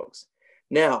upsetting folks?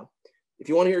 Now, if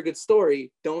you want to hear a good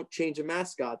story, don't change a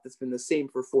mascot that's been the same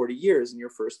for 40 years in your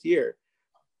first year.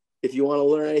 If you want to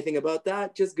learn anything about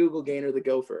that, just Google Gainer the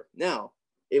Gopher. Now,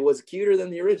 it was cuter than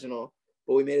the original,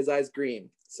 but we made his eyes green.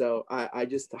 So I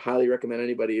just highly recommend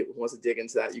anybody who wants to dig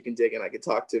into that. You can dig in. I could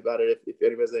talk to you about it if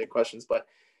anybody has any questions, but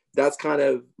that's kind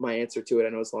of my answer to it. I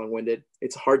know it's long-winded.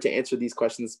 It's hard to answer these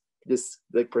questions this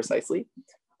like precisely,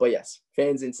 but yes,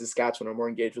 fans in Saskatchewan are more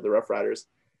engaged with the Rough Riders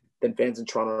than fans in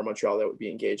Toronto or Montreal that would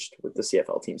be engaged with the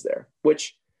CFL teams there,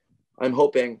 which I'm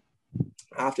hoping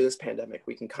after this pandemic,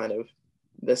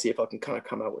 the CFL can kind of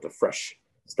come out with a fresh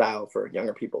style for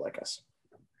younger people like us.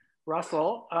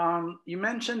 Russell, you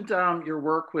mentioned your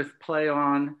work with Play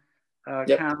On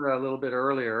Canada a little bit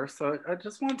earlier. So I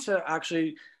just want to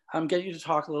actually get you to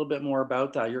talk a little bit more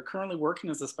about that. You're currently working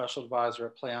as a special advisor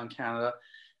at Play On Canada,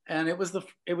 and it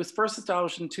was first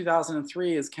established in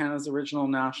 2003 as Canada's original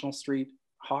national street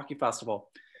hockey festival.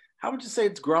 How would you say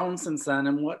it's grown since then,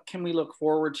 and what can we look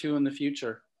forward to in the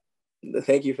future?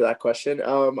 Thank you for that question.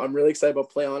 I'm really excited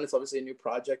about Play On. It's obviously a new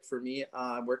project for me.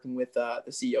 I'm working with the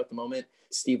CEO at the moment,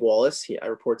 Steve Wallace. I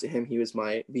report to him. He was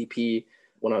my VP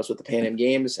when I was with the Pan Am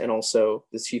Games, and also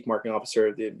the Chief Marketing Officer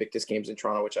of the Invictus Games in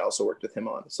Toronto, which I also worked with him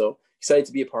on. So excited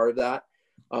to be a part of that.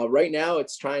 Right now,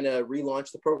 it's trying to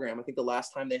relaunch the program. I think the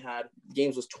last time they had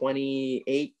games was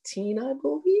 2018, I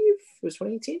believe. It was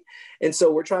 2018. And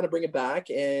so we're trying to bring it back.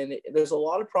 And there's a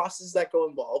lot of processes that go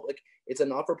involved. Like, it's a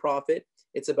not-for-profit.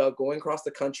 It's about going across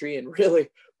the country. And really,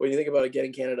 when you think about it,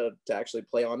 getting Canada to actually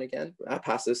play on again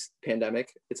past this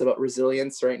pandemic, it's about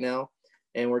resilience right now.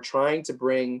 And we're trying to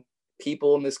bring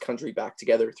people in this country back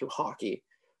together through hockey.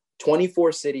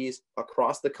 24 cities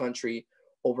across the country,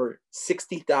 over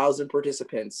 60,000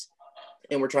 participants,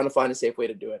 and we're trying to find a safe way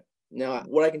to do it. Now,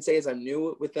 what I can say is I'm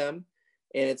new with them,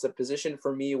 and it's a position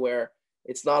for me where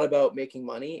it's not about making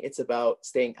money. It's about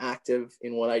staying active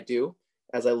in what I do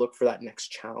as I look for that next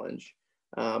challenge.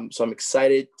 So I'm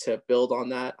excited to build on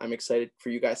that. I'm excited for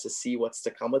you guys to see what's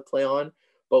to come with Play On,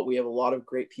 but we have a lot of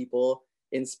great people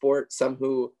in sport. Some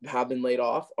who have been laid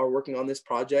off are working on this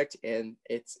project, and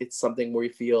it's something we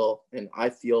feel, and I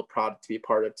feel proud to be a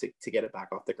part of, to get it back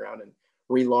off the ground and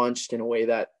relaunched in a way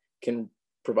that can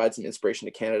provide some inspiration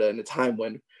to Canada in a time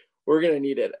when we're going to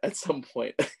need it at some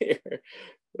point here,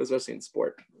 especially in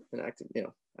sport and active,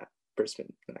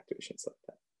 participant and activations like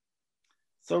that.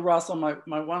 So Russell, my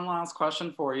one last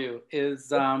question for you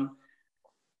is,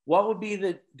 what would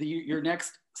be your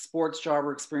next sports job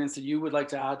or experience that you would like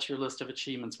to add to your list of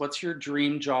achievements? What's your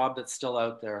dream job that's still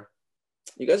out there?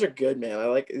 You guys are good, man. I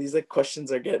like these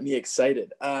questions are getting me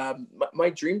excited. My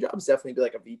dream job is definitely be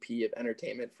like a VP of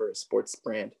entertainment for a sports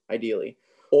brand, ideally,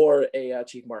 or a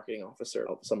chief marketing officer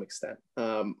to some extent.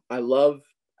 I love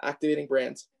activating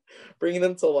brands, bringing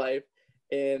them to life,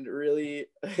 and really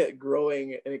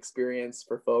growing an experience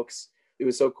for folks. It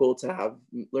was so cool to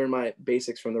learn my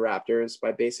basics from the Raptors.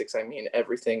 By basics, I mean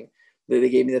everything. They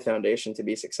gave me the foundation to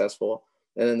be successful.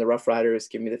 And then the Rough Riders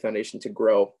give me the foundation to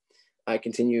grow.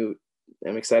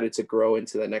 I'm excited to grow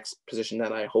into the next position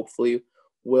that I hopefully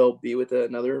will be with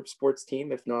another sports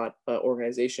team, if not an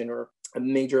organization or a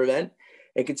major event,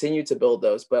 and continue to build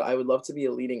those. But I would love to be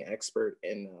a leading expert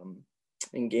in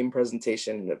game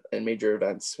presentation and major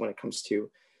events when it comes to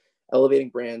elevating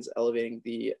brands, elevating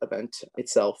the event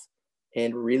itself,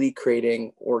 and really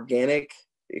creating organic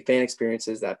fan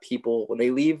experiences that people, when they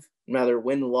leave, no matter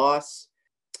win, loss,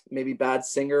 maybe bad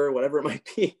singer, whatever it might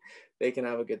be, they can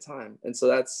have a good time. And so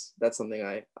that's something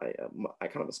I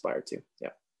kind of aspire to. Yeah.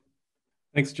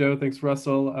 Thanks, Joe. Thanks,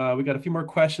 Russell. We got a few more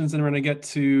questions, and we're going to get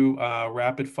to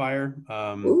rapid fire.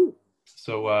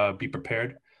 So be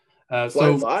prepared.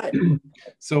 So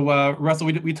Russell,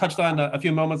 we touched on a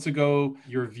few moments ago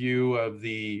your view of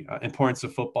the importance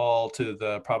of football to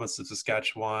the province of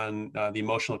Saskatchewan, the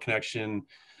emotional connection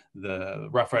the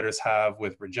Rough Riders have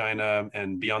with Regina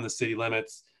and beyond the city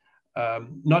limits.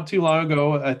 Not too long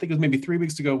ago, I think it was maybe 3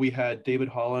 weeks ago, we had David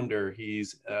Hollander.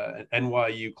 He's an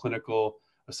NYU clinical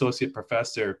associate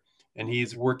professor, and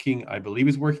I believe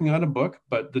he's working on a book,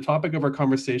 but the topic of our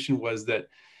conversation was that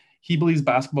he believes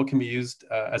basketball can be used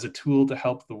as a tool to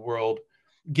help the world.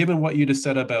 Given what you just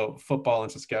said about football in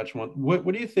Saskatchewan, what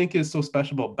do you think is so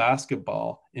special about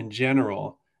basketball in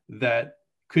general that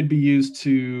could be used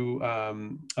to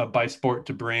by sport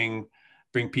to bring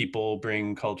people,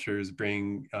 bring cultures,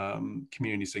 bring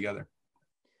communities together?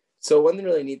 So one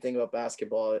really neat thing about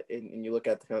basketball, and you look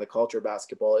at the culture of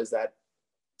basketball, is that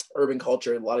urban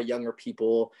culture, a lot of younger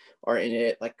people are in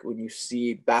it. Like when you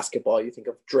see basketball, you think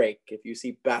of Drake. If you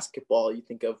see basketball, you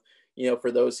think of,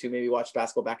 for those who maybe watched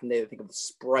basketball back in the day, they think of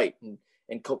Sprite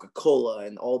and Coca-Cola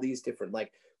and all these different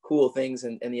like cool things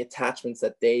and the attachments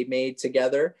that they made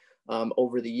together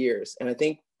over the years. And I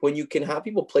think when you can have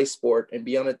people play sport and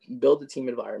build a team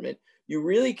environment, you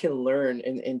really can learn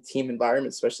in team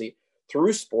environments, especially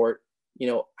through sport,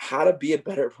 how to be a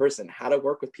better person, how to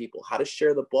work with people, how to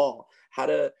share the ball, how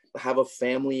to have a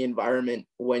family environment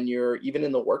when you're even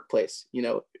in the workplace,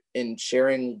 and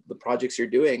sharing the projects you're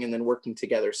doing and then working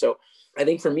together. So I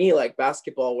think for me, like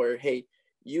basketball, where, hey,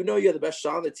 you have the best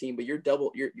shot on the team, but you're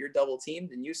double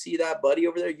teamed, and you see that buddy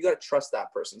over there, you got to trust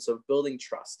that person. So building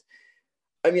trust.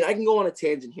 I mean, I can go on a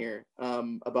tangent here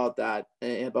about that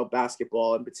and about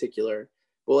basketball in particular.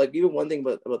 But like even one thing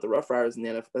about the Rough Riders and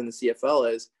the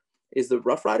CFL is the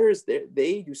Rough Riders,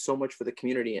 they do so much for the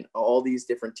community, and all these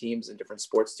different teams and different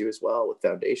sports do as well with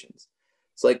foundations.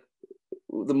 It's like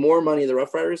the more money the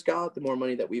Rough Riders got, the more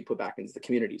money that we put back into the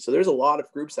community. So there's a lot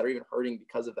of groups that are even hurting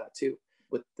because of that too,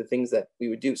 with the things that we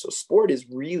would do. So sport is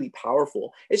really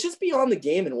powerful. It's just beyond the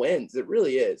game and wins. It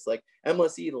really is. Like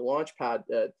MLSE, the launch pad,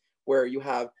 where you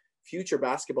have future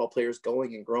basketball players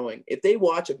going and growing. If they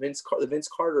watch the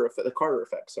Carter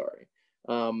effect,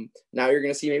 now you're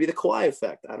going to see maybe the Kawhi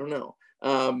effect. I don't know.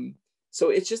 So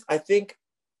it's just, I think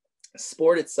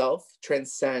sport itself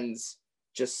transcends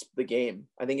just the game.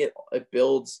 I think it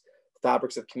builds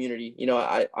fabrics of community.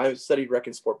 I studied rec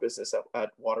and sport business at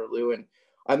Waterloo, and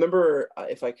I remember,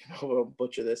 if I can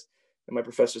butcher this, and my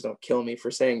professors don't kill me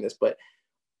for saying this, but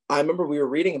I remember we were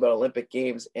reading about Olympic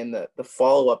Games and the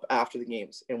follow-up after the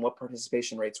games and what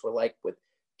participation rates were like with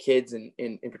kids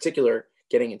in particular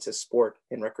getting into sport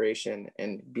and recreation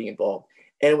and being involved.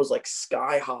 And it was like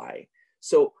sky high.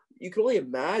 So you can only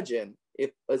imagine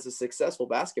if as a successful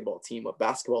basketball team, what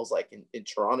basketball is like in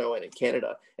Toronto and in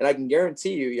Canada. And I can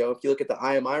guarantee you, if you look at the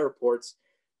IMI reports,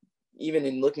 even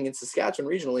in looking in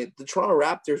Saskatchewan regionally, the Toronto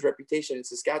Raptors reputation in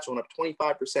Saskatchewan up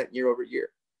 25% year over year.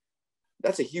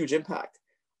 That's a huge impact.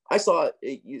 I saw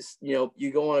it,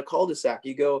 you go on a cul-de-sac,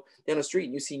 you go down the street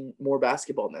and you see more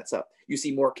basketball nets up. You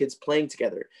see more kids playing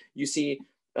together. You see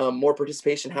more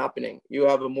participation happening. You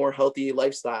have a more healthy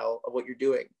lifestyle of what you're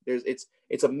doing.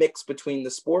 It's a mix between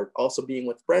the sport, also being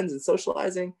with friends and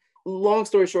socializing. Long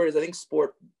story short is I think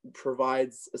sport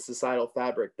provides a societal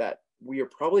fabric that we are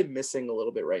probably missing a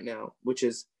little bit right now, which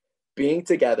is being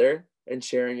together and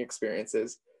sharing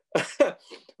experiences.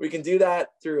 We can do that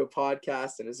through a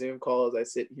podcast and a Zoom call as I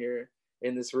sit here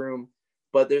in this room,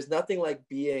 but there's nothing like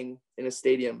being in a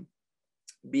stadium,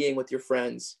 being with your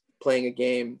friends, playing a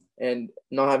game and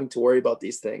not having to worry about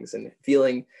these things and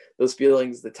feeling those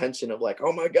feelings, the tension of like,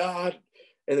 oh my God,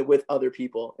 and with other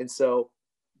people. And so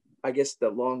I guess the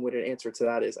long-winded answer to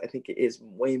that is I think it is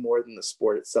way more than the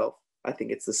sport itself. I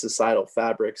think it's the societal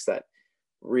fabrics that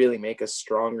really make us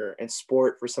stronger, and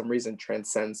sport for some reason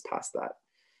transcends past that.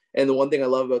 And the one thing I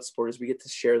love about sport is we get to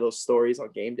share those stories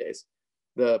on game days.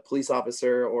 The police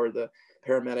officer or the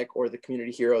paramedic or the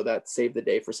community hero that saved the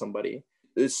day for somebody.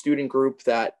 The student group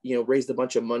that, raised a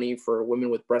bunch of money for women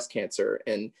with breast cancer.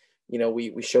 And,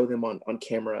 we show them on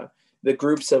camera. The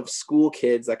groups of school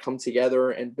kids that come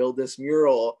together and build this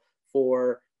mural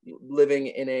for living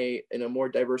in a more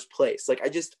diverse place. Like, I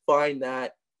just find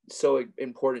that so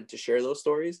important to share those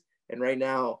stories. And right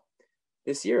now,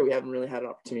 this year, we haven't really had an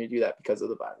opportunity to do that because of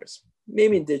the virus,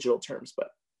 maybe in digital terms, but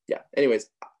yeah.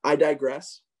 Anyways, I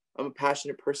digress. I'm a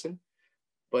passionate person,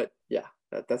 but yeah,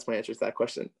 that's my answer to that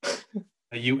question.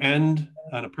 You end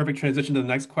on a perfect transition to the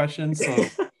next question. So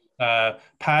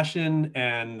passion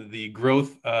and the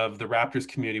growth of the Raptors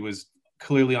community was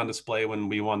clearly on display when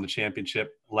we won the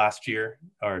championship last year,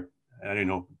 or I don't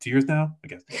know, 2 years now, I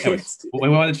guess. Anyways,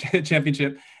 when we won the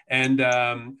championship. And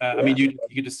I mean, you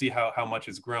get to see how much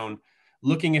it's grown.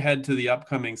 Looking ahead to the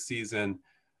upcoming season,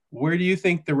 where do you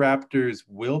think the Raptors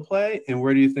will play, and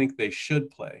where do you think they should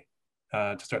play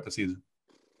to start the season?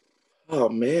 Oh,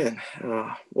 man.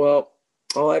 Well,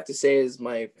 all I have to say is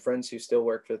my friends who still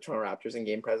work for the Toronto Raptors in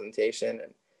game presentation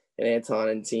and Anton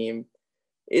and team,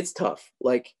 it's tough.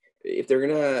 Like, if they're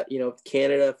going to, if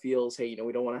Canada feels, hey,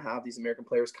 we don't want to have these American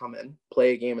players come in,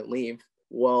 play a game and leave,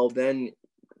 well, then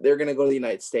they're going to go to the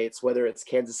United States, whether it's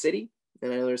Kansas City,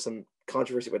 and I know there's some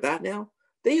controversy with that now.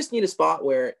 They just need a spot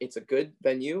where it's a good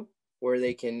venue, where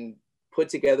they can put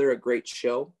together a great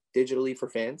show digitally for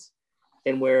fans,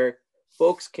 and where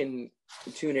folks can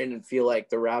tune in and feel like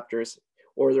the Raptors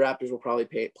will probably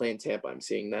play in Tampa. I'm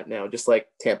seeing that now, just like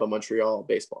Tampa, Montreal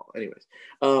baseball. Anyways,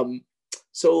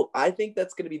 so I think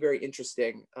that's going to be very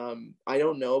interesting. I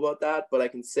don't know about that, but I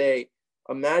can say,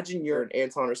 imagine you're an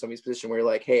Anton or somebody's position where you're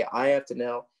like, hey, I have to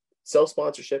now sell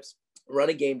sponsorships, run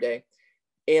a game day,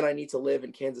 and I need to live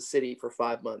in Kansas City for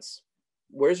 5 months.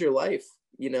 Where's your life?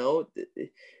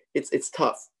 it's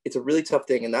tough. It's a really tough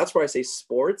thing. And that's where I say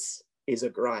sports is a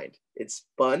grind. It's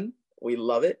fun. We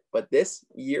love it. But this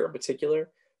year in particular,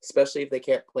 especially if they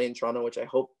can't play in Toronto, which I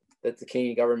hope that the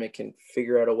Canadian government can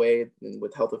figure out a way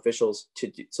with health officials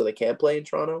so they can play in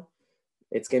Toronto.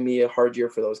 It's going to be a hard year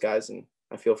for those guys, and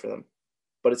I feel for them.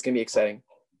 But it's going to be exciting.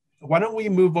 Why don't we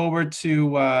move over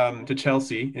to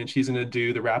Chelsea, and she's going to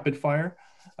do the rapid fire.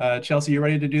 Chelsea, you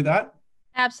ready to do that?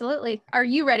 Absolutely. Are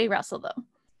you ready, Russell,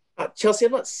 though? Chelsea,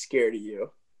 I'm not scared of you.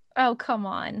 Oh, come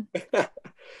on. By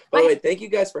the way, thank you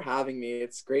guys for having me.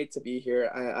 It's great to be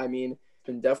here. I mean, it's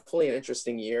been definitely an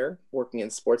interesting year working in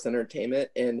sports entertainment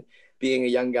and being a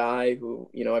young guy who,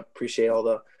 you know, I appreciate all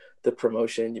the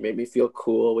promotion. You made me feel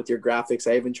cool with your graphics.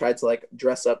 I even tried to like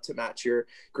dress up to match your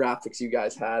graphics you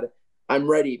guys had. I'm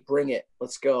ready. Bring it.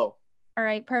 Let's go. All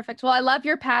right, perfect. Well, I love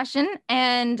your passion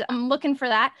and I'm looking for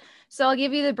that. So I'll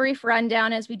give you the brief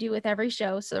rundown as we do with every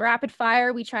show. So the rapid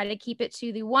fire, we try to keep it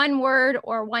to the one word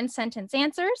or one sentence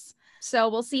answers. So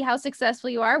we'll see how successful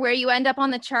you are, where you end up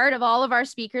on the chart of all of our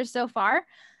speakers so far.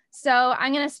 So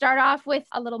I'm going to start off with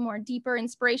a little more deeper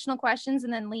inspirational questions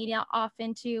and then lead off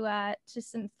into to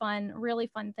some fun, really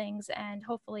fun things, and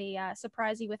hopefully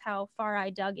surprise you with how far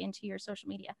I dug into your social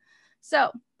media.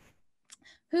 So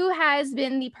who has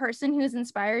been the person who's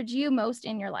inspired you most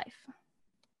in your life?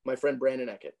 My friend Brandon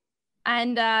Eckett.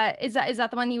 And is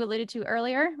that the one you alluded to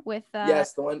earlier with?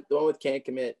 Yes, the one with Can't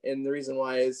Commit. And the reason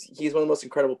why is he's one of the most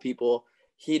incredible people.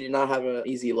 He did not have an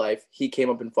easy life. He came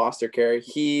up in foster care.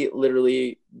 He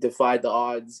literally defied the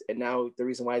odds. And now the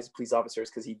reason why he's a police officer is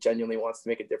because he genuinely wants to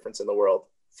make a difference in the world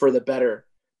for the better,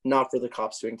 not for the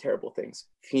cops doing terrible things.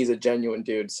 He's a genuine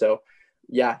dude. So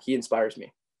yeah, he inspires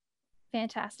me.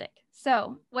 Fantastic.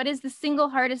 So what is the single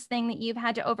hardest thing that you've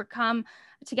had to overcome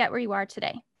to get where you are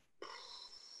today?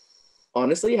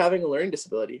 Honestly, having a learning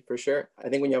disability, for sure. I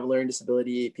think when you have a learning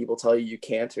disability, people tell you you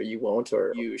can't or you won't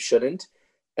or you shouldn't.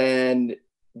 And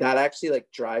that actually like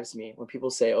drives me when people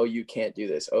say, oh, you can't do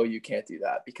this. Oh, you can't do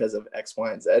that because of X,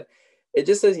 Y, and Z. It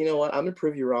just says, you know what, I'm going to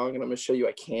prove you wrong and I'm going to show you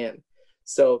I can.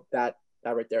 So that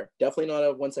right there, definitely not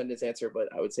a one sentence answer, but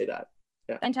I would say that.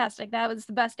 Yeah. Fantastic. That was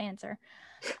the best answer.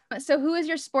 So who is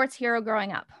your sports hero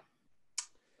growing up?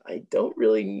 I don't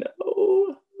really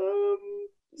know.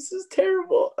 This is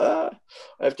terrible. I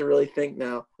have to really think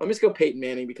now. I'm just go Peyton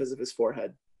Manning because of his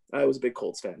forehead. I was a big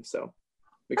Colts fan, so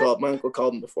my uncle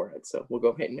called him the forehead, so we'll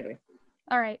go Peyton Manning.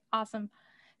 All right, awesome.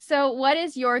 So what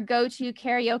is your go-to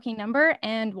karaoke number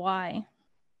and why?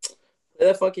 Play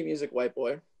that funky music, White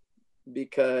Boy,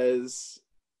 because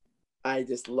I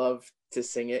just love to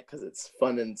sing it because it's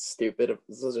fun and stupid.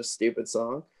 This is a stupid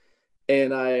song.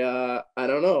 And I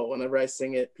don't know, whenever I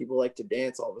sing it, people like to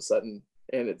dance all of a sudden.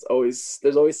 And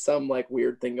there's always some like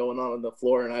weird thing going on the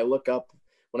floor. And I look up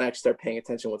when I actually start paying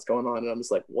attention to what's going on. And I'm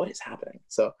just like, what is happening?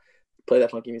 So play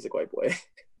that funky music, White Boy.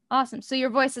 Awesome. So your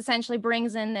voice essentially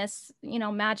brings in this,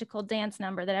 magical dance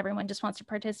number that everyone just wants to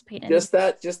participate in. Just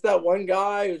that one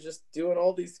guy who's just doing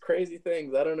all these crazy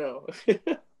things. I don't know.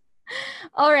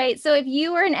 All right. So if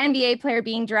you were an NBA player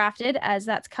being drafted, as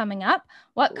that's coming up,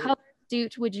 what color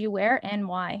suit would you wear and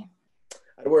why?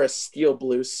 I'd wear a steel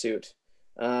blue suit.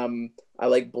 I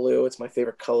like blue. It's my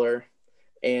favorite color.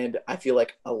 And I feel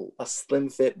like a slim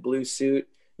fit blue suit.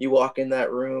 You walk in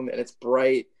that room and it's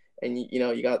bright and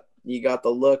you got the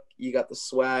look, you got the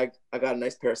swag. I got a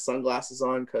nice pair of sunglasses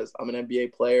on because I'm an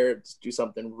NBA player. Just do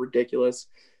something ridiculous.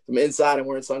 From inside, I'm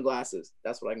wearing sunglasses.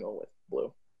 That's what I can go with,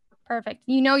 blue. Perfect.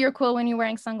 You're cool when you're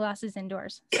wearing sunglasses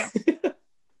indoors. So.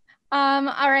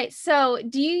 All right. So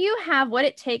do you have what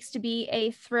it takes to be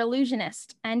a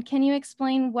Thrillusionist? And can you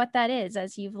explain what that is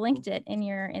as you've linked it in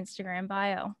your Instagram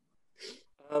bio?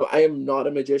 I am not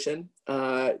a magician.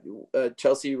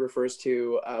 Chelsea refers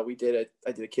to, I did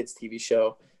a kids TV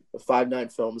show of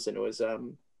 5'9" Films, and it was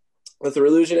the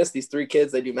Thrillusionist. These three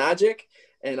kids, they do magic.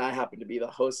 And I happened to be the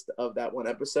host of that one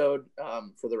episode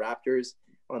for the Raptors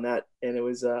on that. And it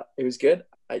was good.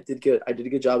 I did good. I did a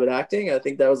good job at acting. I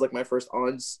think that was like my first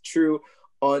true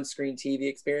on-screen TV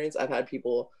experience. I've had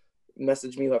people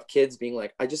message me who have kids being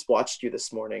like, I just watched you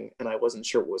this morning and I wasn't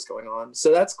sure what was going on.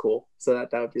 So that's cool. So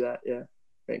that would be that. Yeah.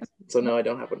 Thanks. So no, I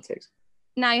don't have what it takes.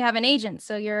 Now you have an agent.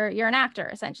 So you're an actor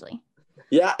essentially.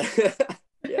 Yeah.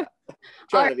 Yeah.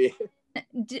 Trying to be.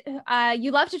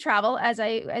 You love to travel as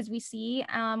we see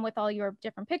with all your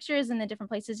different pictures and the different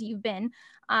places you've been.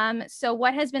 So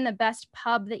what has been the best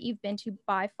pub that you've been to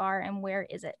by far and where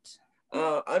is it?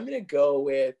 I'm going to go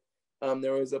with,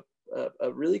 there was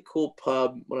a really cool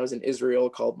pub when I was in Israel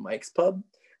called Mike's Pub.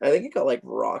 I think it got like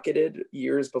rocketed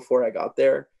years before I got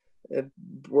there.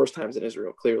 Worst times in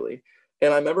Israel, clearly.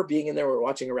 And I remember being in there, we were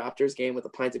watching a Raptors game with a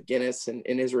pint of Guinness in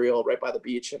Israel, right by the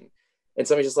beach. And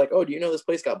somebody's just like, oh, do you know this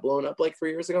place got blown up like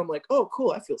 3 years ago? I'm like, oh,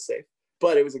 cool. I feel safe.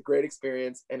 But it was a great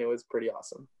experience and it was pretty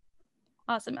awesome.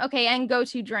 Awesome. Okay. And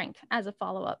go-to drink as a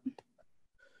follow-up.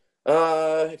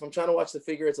 If I'm trying to watch the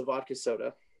figure, it's a vodka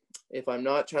soda. If I'm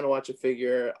not trying to watch a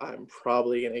figure, I'm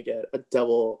probably going to get a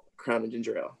double Crown and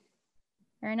ginger ale.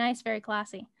 Very nice. Very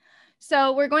classy.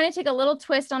 So we're going to take a little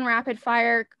twist on rapid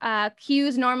fire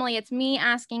cues. Normally it's me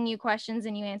asking you questions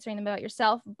and you answering them about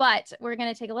yourself, but we're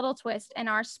going to take a little twist, and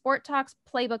our Sport Talks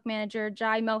playbook manager,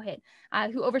 Jai Mohit,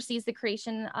 who oversees the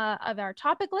creation of our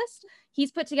topic list,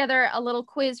 he's put together a little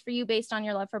quiz for you based on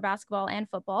your love for basketball and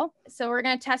football. So we're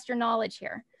going to test your knowledge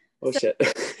here. Oh, shit.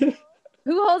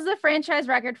 Who holds the franchise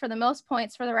record for the most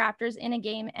points for the Raptors in a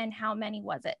game, and how many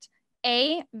was it?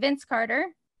 A, Vince Carter,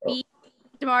 B,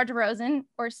 DeMar DeRozan,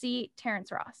 or C,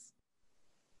 Terrence Ross?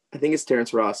 I think it's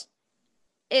Terrence Ross.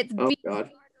 It's oh, B,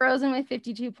 God. DeRozan with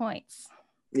 52 points.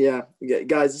 Yeah,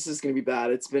 guys, this is going to be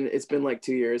bad. It's been like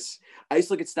 2 years. I used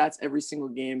to look at stats every single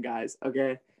game, guys.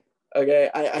 Okay.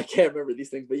 I can't remember these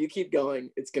things, but you keep going.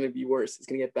 It's going to be worse. It's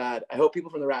going to get bad. I hope people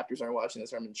from the Raptors aren't watching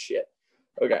this or I'm in shit.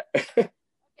 Okay.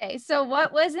 Okay, so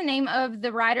what was the name of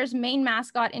the Riders' main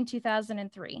mascot in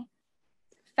 2003?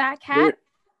 Fat Cat,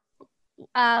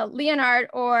 Leonard,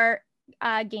 or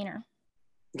Gainer?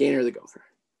 Gainer the Gopher.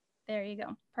 There you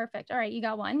go. Perfect. All right, you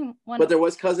got one. But there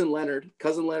was Cousin Leonard.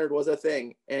 Cousin Leonard was a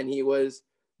thing, and he was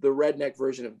the redneck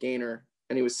version of Gainer,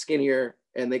 and he was skinnier,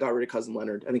 and they got rid of Cousin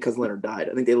Leonard. I think Cousin Leonard died.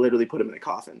 I think they literally put him in a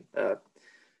coffin.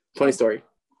 Funny story.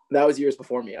 That was years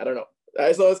before me. I don't know.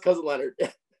 I saw it was Cousin Leonard.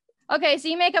 Okay, so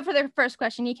you make up for the first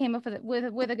question. You came up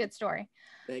with a good story.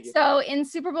 Thank you. So in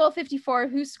Super Bowl 54,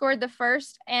 who scored the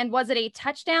first, and was it a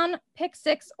touchdown, pick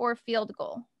six, or field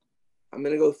goal? I'm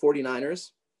going to go with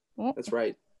 49ers. Oh. That's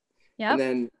right. Yeah. And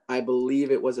then I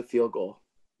believe it was a field goal.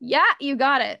 Yeah, you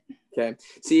got it. Okay.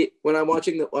 See, when I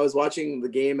was watching the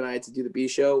game and I had to do the B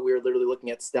show, we were literally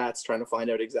looking at stats, trying to find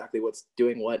out exactly what's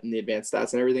doing what in the advanced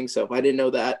stats and everything. So if I didn't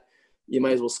know that, you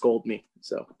might as well scold me.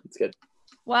 So it's good.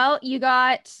 Well, you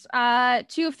got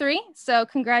 2 of 3, so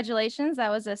congratulations. That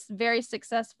was a very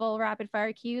successful rapid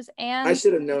fire cues. And I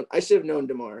should have known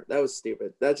DeMar. That was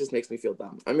stupid. That just makes me feel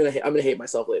dumb. I'm gonna hate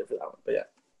myself later for that one. But yeah,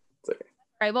 it's okay.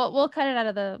 All right, well, we'll cut it out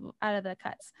of the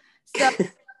cuts. So,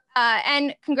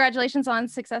 and congratulations on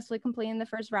successfully completing the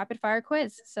first rapid fire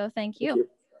quiz. So thank you.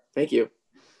 Thank you.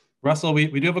 Russell, we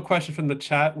do have a question from the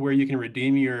chat where you can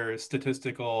redeem your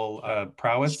statistical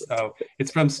prowess.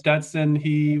 It's from Stetson.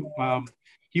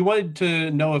 He wanted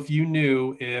to know if you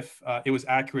knew if it was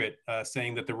accurate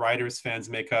saying that the Riders fans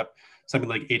make up something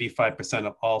like 85%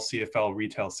 of all CFL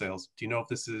retail sales. Do you know if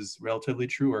this is relatively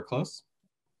true or close?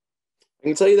 I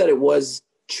can tell you that it was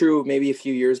true maybe a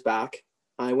few years back.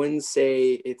 I wouldn't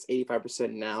say it's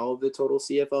 85% now of the total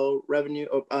CFL revenue,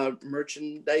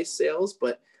 merchandise sales,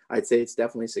 but I'd say it's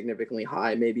definitely significantly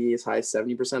high, maybe as high as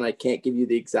 70%. I can't give you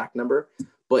the exact number,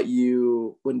 but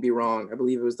you wouldn't be wrong. I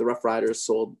believe it was the Rough Riders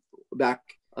sold back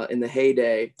in the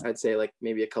heyday, I'd say like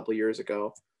maybe a couple years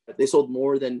ago. They sold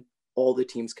more than all the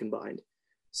teams combined.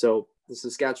 So the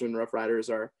Saskatchewan Rough Riders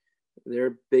they're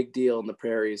a big deal in the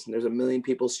prairies. And there's 1 million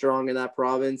people strong in that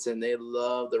province, and they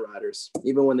love the Riders.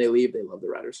 Even when they leave, they love the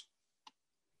Riders.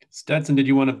 Stetson, did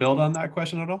you want to build on that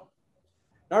question at all?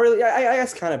 Not really. I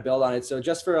guess kind of build on it. So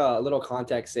just for a little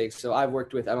context sake, so I've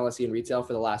worked with MLSE in retail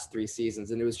for the last 3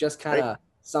 seasons, and it was just kind of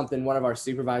something one of our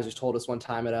supervisors told us one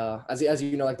time at as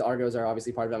you know, like the Argos are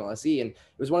obviously part of MLSE, and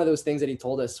it was one of those things that he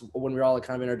told us when we were all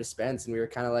kind of in our dispense, and we were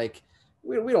kind of like,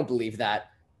 we don't believe that.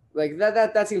 Like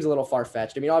that seems a little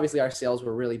far-fetched. I mean, obviously our sales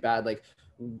were really bad. Like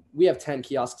we have 10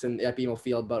 kiosks at BMO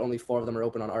Field, but only 4 of them are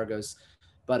open on Argos.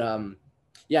 But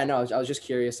yeah, no, I was just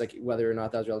curious, like whether or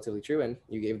not that was relatively true, and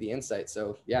you gave the insight.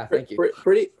 So yeah, thank you.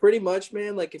 Pretty much,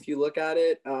 man. Like if you look at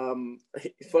it,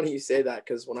 it's funny you say that,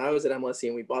 because when I was at MLSE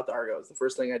and we bought the Argos, the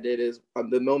first thing I did is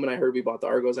the moment I heard we bought the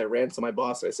Argos, I ran to my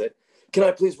boss and I said, "Can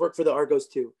I please work for the Argos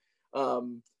too?"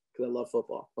 Because I love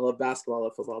football, I love basketball, I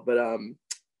love football. But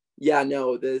yeah,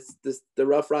 no, the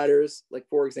Rough Riders, like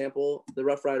for example, the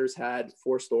Rough Riders had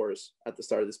 4 stores at the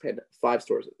start of this pandemic. 4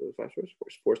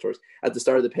 stores at the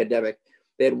start of the pandemic.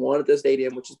 They had 1 at the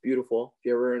stadium, which is beautiful. If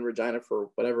you're ever in Regina for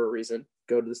whatever reason,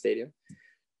 go to the stadium.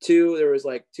 2, there was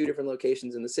like 2 different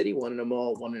locations in the city, 1 in a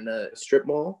mall, 1 in a strip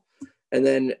mall. And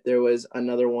then there was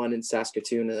another one in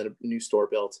Saskatoon and then a new store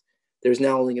built. There's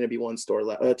now only going to be 1 store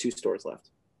left, 2 stores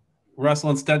left. Russell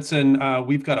and Stetson,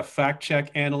 we've got a fact check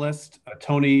analyst,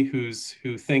 Tony, who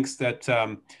thinks that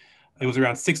it was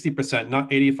around 60%, not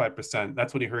 85%.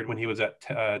 That's what he heard when he was at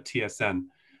TSN.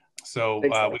 So we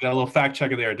got a little fact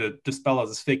checker there to dispel all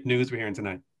this fake news we're hearing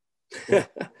tonight.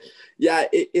 Yeah,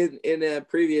 in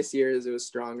previous years it was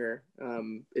stronger.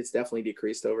 It's definitely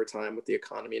decreased over time with the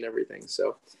economy and everything.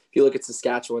 So if you look at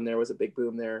Saskatchewan, there was a big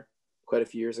boom there quite a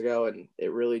few years ago, and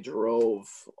it really drove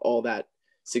all that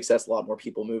success. A lot more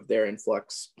people moved there,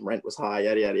 influx, rent was high,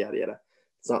 yada yada yada yada.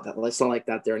 It's not like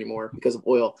that there anymore because of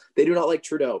oil. They do not like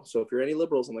Trudeau. So if you're any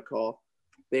liberals on the call,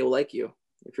 they will like you.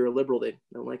 If you're a liberal, they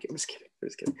don't like you. I'm just kidding.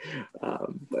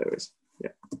 But anyways,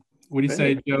 yeah. What do you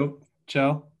say, Joe?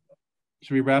 Chell?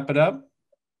 Should we wrap it up?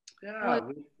 Yeah,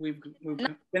 we've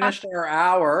finished our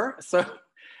hour, so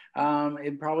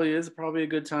it probably is a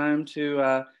good time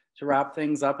to wrap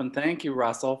things up. And thank you,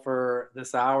 Russell, for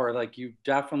this hour. Like, you've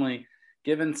definitely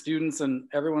given students and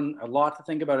everyone a lot to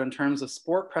think about in terms of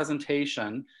sport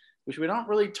presentation, which we don't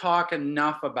really talk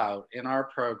enough about in our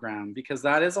program, because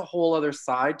that is a whole other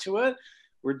side to it.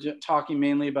 We're talking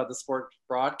mainly about the sport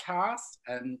broadcast,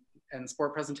 and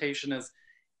sport presentation is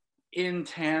in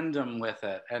tandem with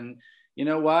it. And you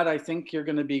know what? I think you're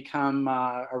going to become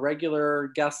a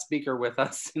regular guest speaker with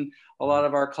us in a lot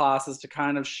of our classes to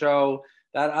kind of show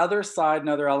that other side,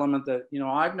 another element that, you know,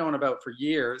 I've known about for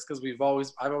years, because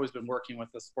I've always been working with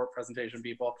the sport presentation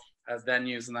people at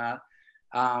venues and that,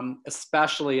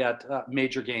 especially at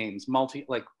major games,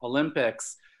 like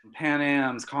Olympics, Pan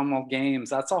Ams, Commonwealth Games.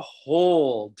 That's a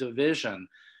whole division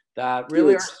that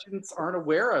really our students aren't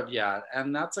aware of yet.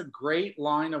 And that's a great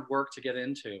line of work to get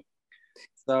into.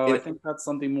 So I think that's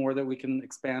something more that we can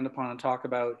expand upon and talk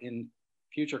about in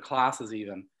future classes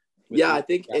even. Yeah, I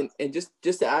think, and just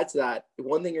to add to that,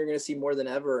 one thing you're going to see more than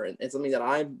ever, and something that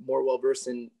I'm more well-versed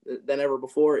in than ever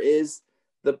before, is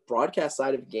the broadcast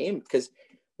side of the game. Because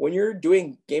when you're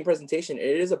doing game presentation,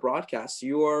 it is a broadcast.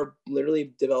 You are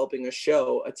literally developing a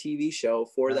show, a TV show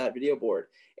for that video board.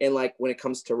 And like when it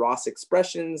comes to Ross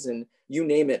expressions and you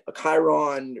name it, a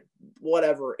chyron,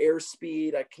 whatever,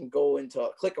 airspeed, I can go into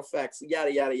click effects,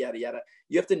 yada, yada, yada, yada.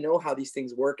 You have to know how these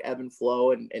things work, ebb and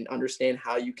flow, and understand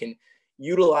how you can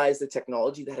utilize the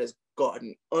technology that has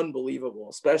gotten unbelievable,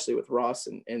 especially with Ross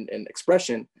and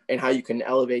expression, and how you can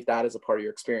elevate that as a part of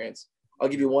your experience. I'll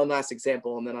give you one last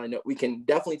example, and then I know we can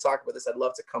definitely talk about this. I'd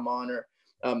love to come on or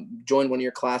join one of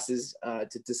your classes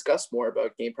to discuss more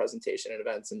about game presentation and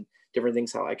events and different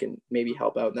things, how I can maybe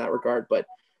help out in that regard. But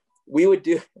we would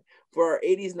do, for our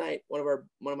 80s night, one of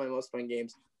my most fun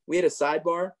games, we had a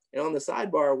sidebar, and on the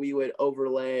sidebar we would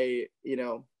overlay, you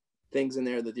know, things in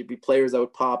there that there'd be players that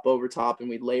would pop over top, and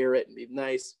we'd layer it and be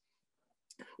nice.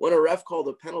 When a ref called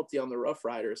a penalty on the Rough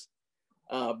Riders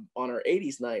on our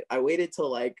 80s night, I waited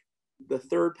till like the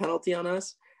third penalty on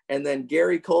us, and then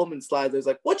Gary Coleman slides. There's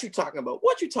like, "What you talking about?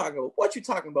 What you talking about? What you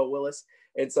talking about, Willis?"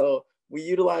 And so we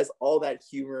utilized all that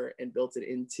humor and built it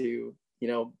into, you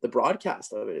know, the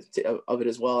broadcast of it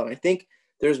as well. And I think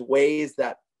there's ways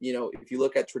that, you know, if you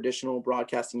look at traditional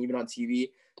broadcasting, even on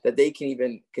TV, that they can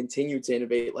even continue to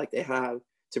innovate like they have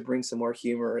to bring some more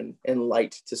humor and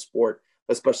light to sport,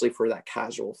 especially for that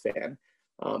casual fan.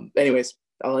 Anyways,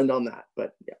 I'll end on that,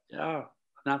 but yeah. Yeah,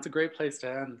 that's a great place to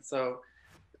end. So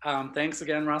thanks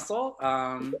again, Russell.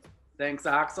 Thanks,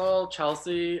 Axel,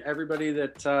 Chelsea, everybody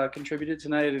that contributed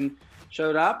tonight and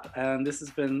showed up. And this has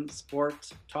been Sport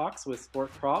Talks with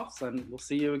Sport Profs, and we'll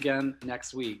see you again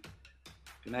next week.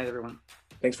 Good night, everyone.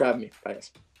 Thanks for having me. Bye,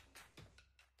 guys.